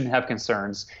 you shouldn't have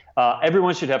concerns.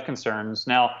 Everyone should have concerns.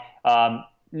 Now,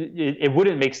 it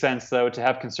wouldn't make sense, though, to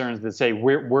have concerns that say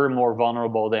we're more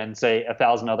vulnerable than, say,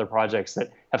 1,000 other projects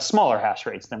that have smaller hash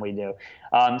rates than we do.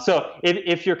 So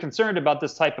if you're concerned about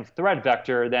this type of threat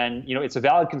vector, then it's a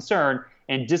valid concern,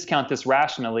 and discount this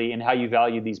rationally in how you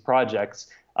value these projects.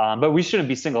 But we shouldn't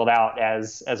be singled out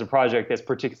as a project that's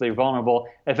particularly vulnerable.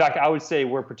 In fact, I would say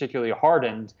we're particularly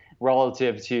hardened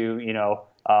relative to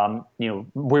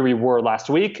where we were last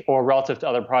week or relative to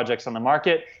other projects on the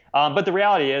market. But the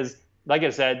reality is, like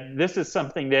I said, this is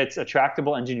something that's a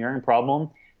tractable engineering problem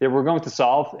that we're going to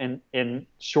solve in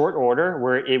short order,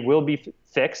 where it will be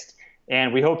fixed.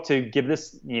 And we hope to give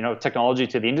this technology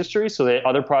to the industry so that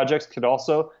other projects could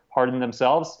also harden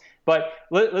themselves. But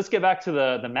let's get back to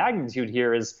the magnitude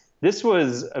here. This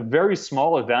was a very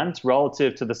small event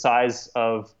relative to the size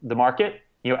of the market,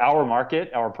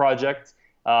 our project,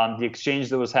 the exchange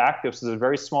that was hacked. This was a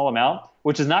very small amount,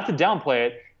 which is not to downplay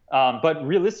it. But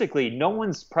realistically, no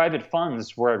one's private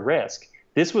funds were at risk.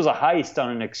 This was a heist on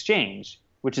an exchange,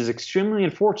 which is extremely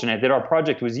unfortunate that our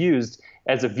project was used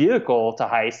as a vehicle to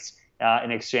heist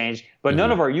an exchange, but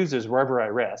none of our users were ever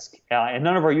at risk. And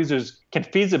none of our users can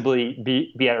feasibly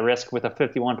be at risk with a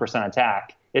 51%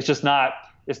 attack. It's not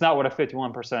what a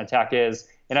 51% attack is.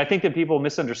 And I think that people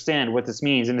misunderstand what this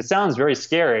means. And it sounds very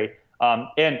scary.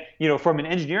 And from an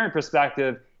engineering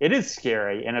perspective, it is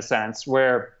scary in a sense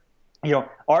where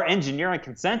our engineering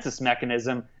consensus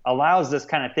mechanism allows this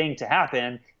kind of thing to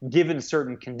happen given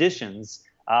certain conditions.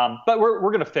 But we're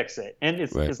going to fix it. And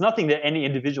it's nothing that any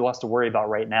individual has to worry about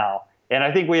right now. And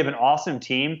I think we have an awesome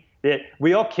team that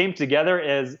we all came together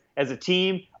as a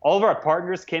team. All of our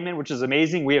partners came in, which is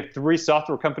amazing. We have 3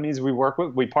 software companies we work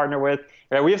with, we partner with.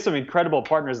 Right? We have some incredible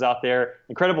partners out there,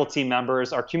 incredible team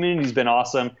members. Our community's been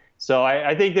awesome. So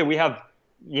I think that we have,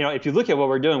 if you look at what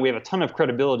we're doing, we have a ton of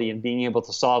credibility in being able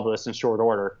to solve this in short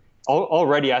order.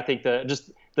 Already, I think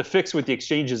the fix with the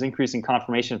exchanges increasing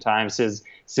confirmation times has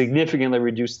significantly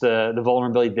reduced the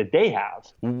vulnerability that they have.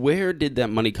 Where did that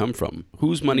money come from?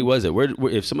 Whose money was it? Where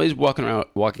if somebody's walking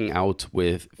out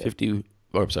with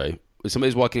if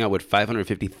somebody's walking out with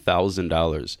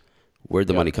 $550,000, where'd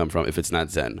the money come from if it's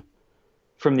not Zen?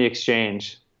 From the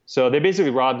exchange. So they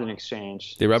basically robbed an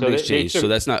exchange. They robbed an exchange, so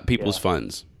that's not people's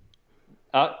funds.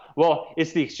 Well,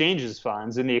 it's the exchange's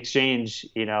funds, and the exchange,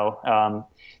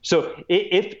 So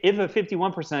if a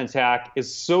 51% attack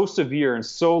is so severe and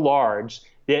so large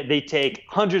that they take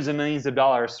hundreds of millions of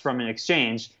dollars from an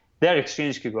exchange, that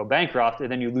exchange could go bankrupt,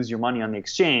 and then you lose your money on the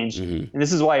exchange. Mm-hmm. And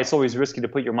this is why it's always risky to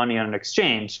put your money on an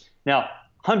exchange. Now,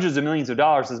 hundreds of millions of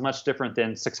dollars is much different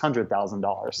than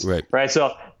 $600,000. Right.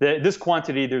 So this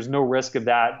quantity, there's no risk of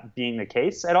that being the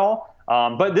case at all.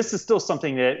 But this is still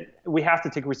something that we have to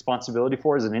take responsibility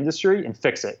for as an industry and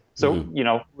fix it. So,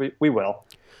 we will.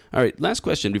 All right, last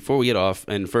question before we get off.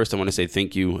 And first, I want to say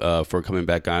thank you for coming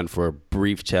back on for a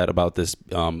brief chat about this.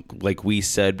 Like we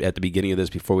said at the beginning of this,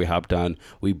 before we hopped on,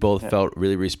 we both felt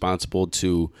really responsible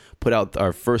to put out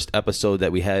our first episode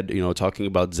that we had, talking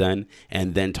about Zen,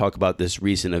 and then talk about this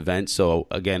recent event. So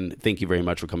again, thank you very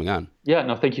much for coming on. Yeah,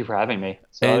 no, thank you for having me.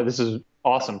 So this is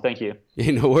awesome. Thank you.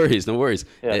 No worries.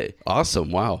 Yeah.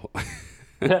 Awesome. Wow.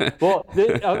 Well,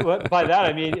 by that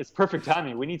I mean it's perfect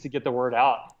timing. We need to get the word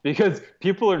out because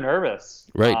people are nervous,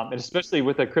 right? And especially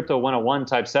with a Crypto 101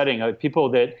 type setting, people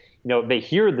that they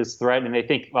hear this threat and they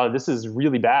think, "Wow, this is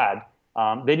really bad."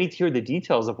 They need to hear the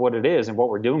details of what it is and what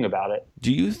we're doing about it.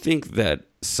 Do you think that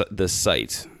the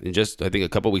site, and just I think a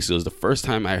couple of weeks ago was the first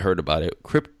time I heard about it,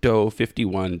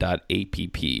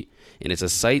 crypto51.app, and it's a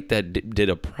site that did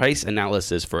a price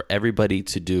analysis for everybody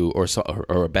to do, or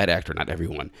a bad actor, not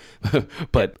everyone,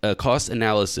 but a cost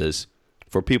analysis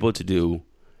for people to do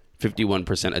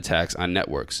 51% attacks on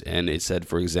networks. And it said,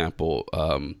 for example,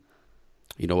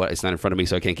 you know what? It's not in front of me,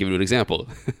 so I can't give you an example.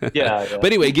 Yeah. But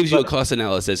anyway, it gives you a cost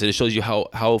analysis, and it shows you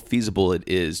how feasible it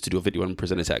is to do a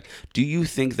 51% attack. Do you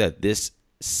think that this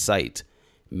site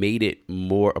made it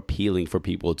more appealing for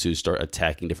people to start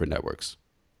attacking different networks?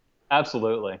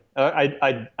 Absolutely.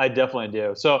 I definitely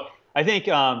do. So I think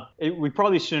we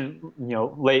probably shouldn't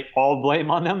lay all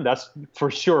blame on them. That's for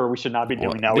sure. We should not be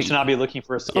doing that. We should not be looking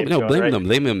for a scapegoat. No, blame right? them.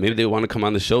 Blame them. Maybe they want to come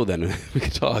on the show then. We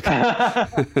could talk.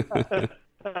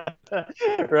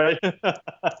 Right.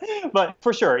 But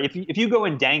for sure, if you go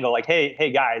and dangle like,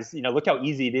 hey guys, look how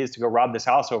easy it is to go rob this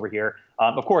house over here.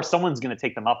 Of course, someone's going to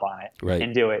take them up on it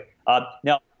and do it.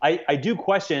 Now, I do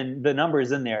question the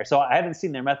numbers in there, so I haven't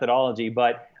seen their methodology.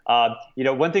 But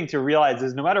one thing to realize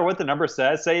is no matter what the number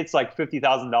says, say it's like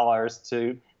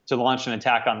 $50,000 to launch an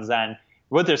attack on Zen.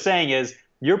 What they're saying is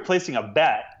you're placing a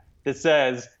bet that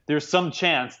says there's some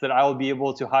chance that I will be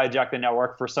able to hijack the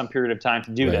network for some period of time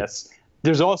to do this.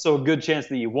 There's also a good chance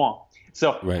that you won't.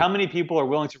 So how many people are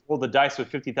willing to roll the dice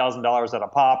with $50,000 at a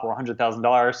pop or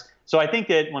 $100,000? So I think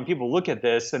that when people look at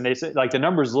this and they say like the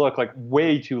numbers look like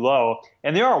way too low,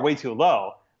 and they are way too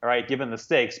low, all right, given the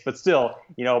stakes, but still,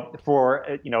 for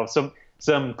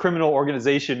some criminal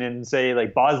organization in say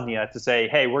like Bosnia to say,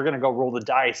 hey, we're going to go roll the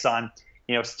dice on,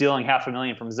 stealing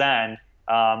 $500,000 from Zen,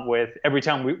 with every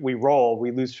time we roll,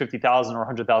 we lose $50,000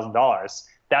 or $100,000.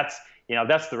 That's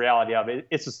the reality of it.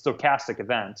 It's a stochastic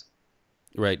event.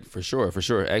 Right, for sure.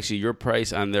 Actually, your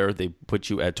price on there, they put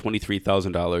you at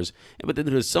 $23,000. But then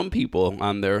there's some people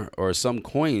on there, or some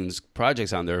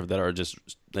projects on there that are just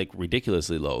like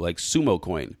ridiculously low, like Sumo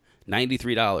Coin,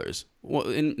 $93. Well,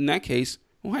 in that case,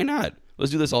 why not?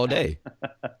 Let's do this all day.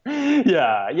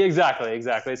 Yeah, exactly.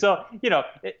 So,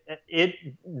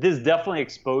 this definitely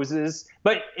exposes,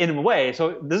 but in a way,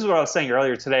 so this is what I was saying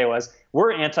earlier today was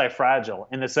we're anti-fragile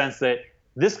in the sense that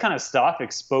this kind of stuff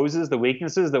exposes the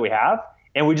weaknesses that we have,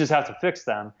 and we just have to fix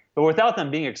them. But without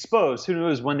them being exposed, who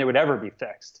knows when they would ever be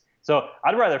fixed? So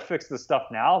I'd rather fix this stuff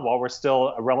now while we're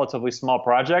still a relatively small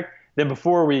project than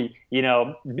before we,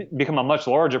 become a much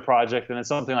larger project and then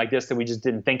something like this that we just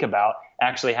didn't think about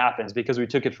actually happens because we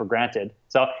took it for granted.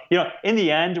 So, in the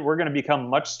end, we're going to become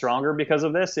much stronger because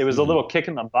of this. It was a little kick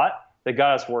in the butt that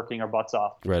got us working our butts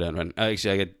off. Right on.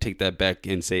 Actually, I got to take that back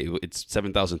and say it's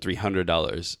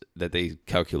 $7,300 that they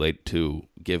calculate to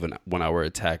give a 1 hour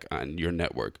attack on your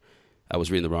network. I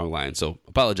was reading the wrong line, so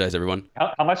apologize, everyone.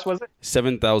 How much was it?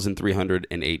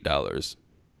 $7,308.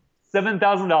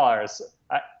 $7,000.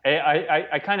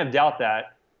 I kind of doubt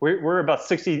that. We're about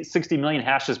 60 million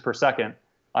hashes per second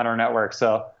on our network.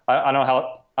 So I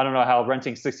don't know how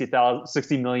renting 60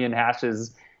 million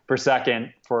hashes per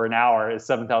second for an hour is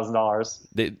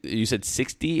 $7,000. You said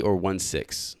 60 or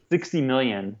 16? 60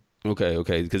 million. Okay,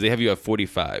 because they have you at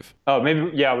 45. Oh, maybe,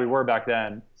 yeah, we were back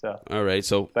then. So. All right,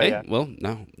 so, well,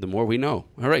 now the more we know.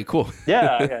 All right, cool.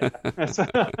 Yeah.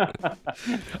 All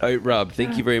right, Rob,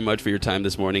 thank you very much for your time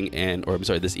this morning,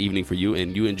 this evening for you,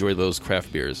 and you enjoy those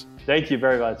craft beers. Thank you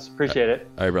very much. Appreciate it.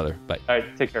 All right, brother. Bye. All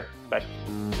right, take care. Bye.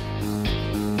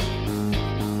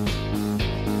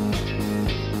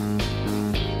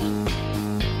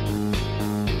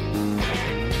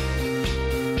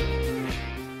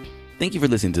 Thank you for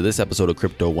listening to this episode of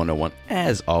Crypto 101.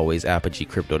 As always,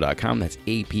 ApogeeCrypto.com. That's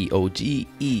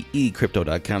APOGEE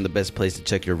Crypto.com, the best place to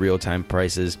check your real-time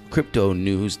prices.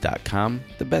 CryptoNews.com,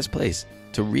 the best place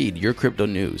to read your crypto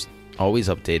news. Always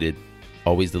updated,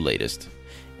 always the latest.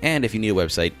 And if you need a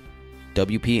website,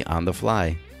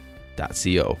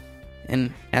 WPOnTheFly.co.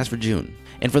 And as for June.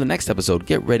 And for the next episode,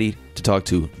 get ready to talk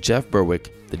to Jeff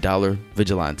Berwick, the Dollar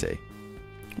Vigilante.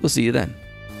 We'll see you then.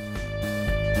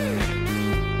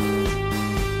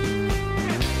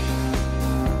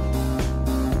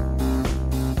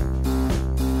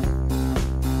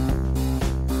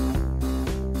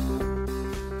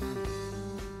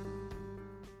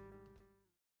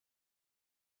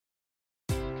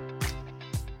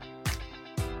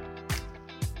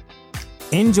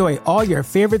 Enjoy all your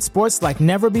favorite sports like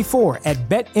never before at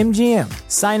BetMGM.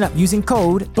 Sign up using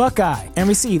code Buckeye and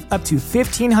receive up to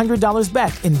 $1,500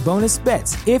 back in bonus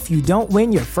bets if you don't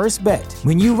win your first bet.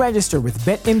 When you register with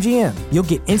BetMGM, you'll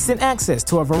get instant access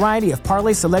to a variety of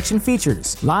parlay selection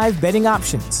features, live betting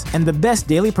options, and the best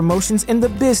daily promotions in the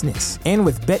business. And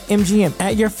with BetMGM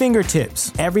at your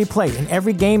fingertips, every play and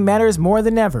every game matters more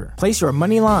than ever. Place your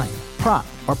money line, prop,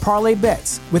 or parlay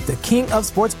bets with the king of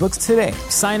sportsbooks today.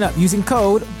 Sign up using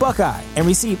code Buckeye and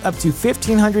receive up to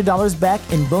 $1,500 back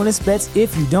in bonus bets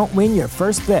if you don't win your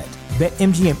first bet.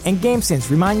 BetMGM and GameSense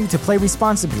remind you to play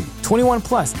responsibly. 21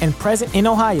 plus and present in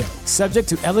Ohio, subject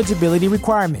to eligibility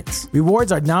requirements.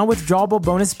 Rewards are non-withdrawable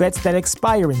bonus bets that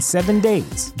expire in 7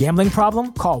 days. Gambling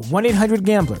problem? Call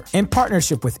 1-800-GAMBLER. In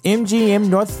partnership with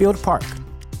MGM Northfield Park.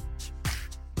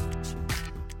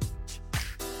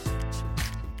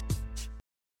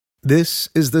 This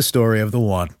is the story of the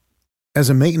one. As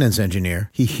a maintenance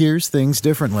engineer, he hears things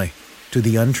differently. To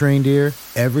the untrained ear,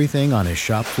 everything on his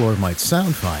shop floor might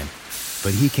sound fine,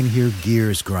 but he can hear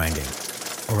gears grinding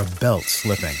or a belt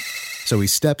slipping. So he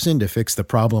steps in to fix the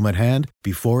problem at hand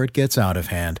before it gets out of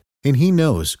hand. And he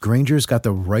knows Grainger's got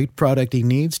the right product he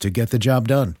needs to get the job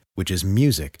done, which is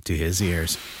music to his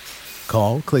ears.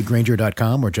 Call, click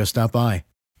Grainger.com, or just stop by.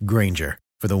 Grainger,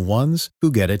 for the ones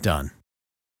who get it done.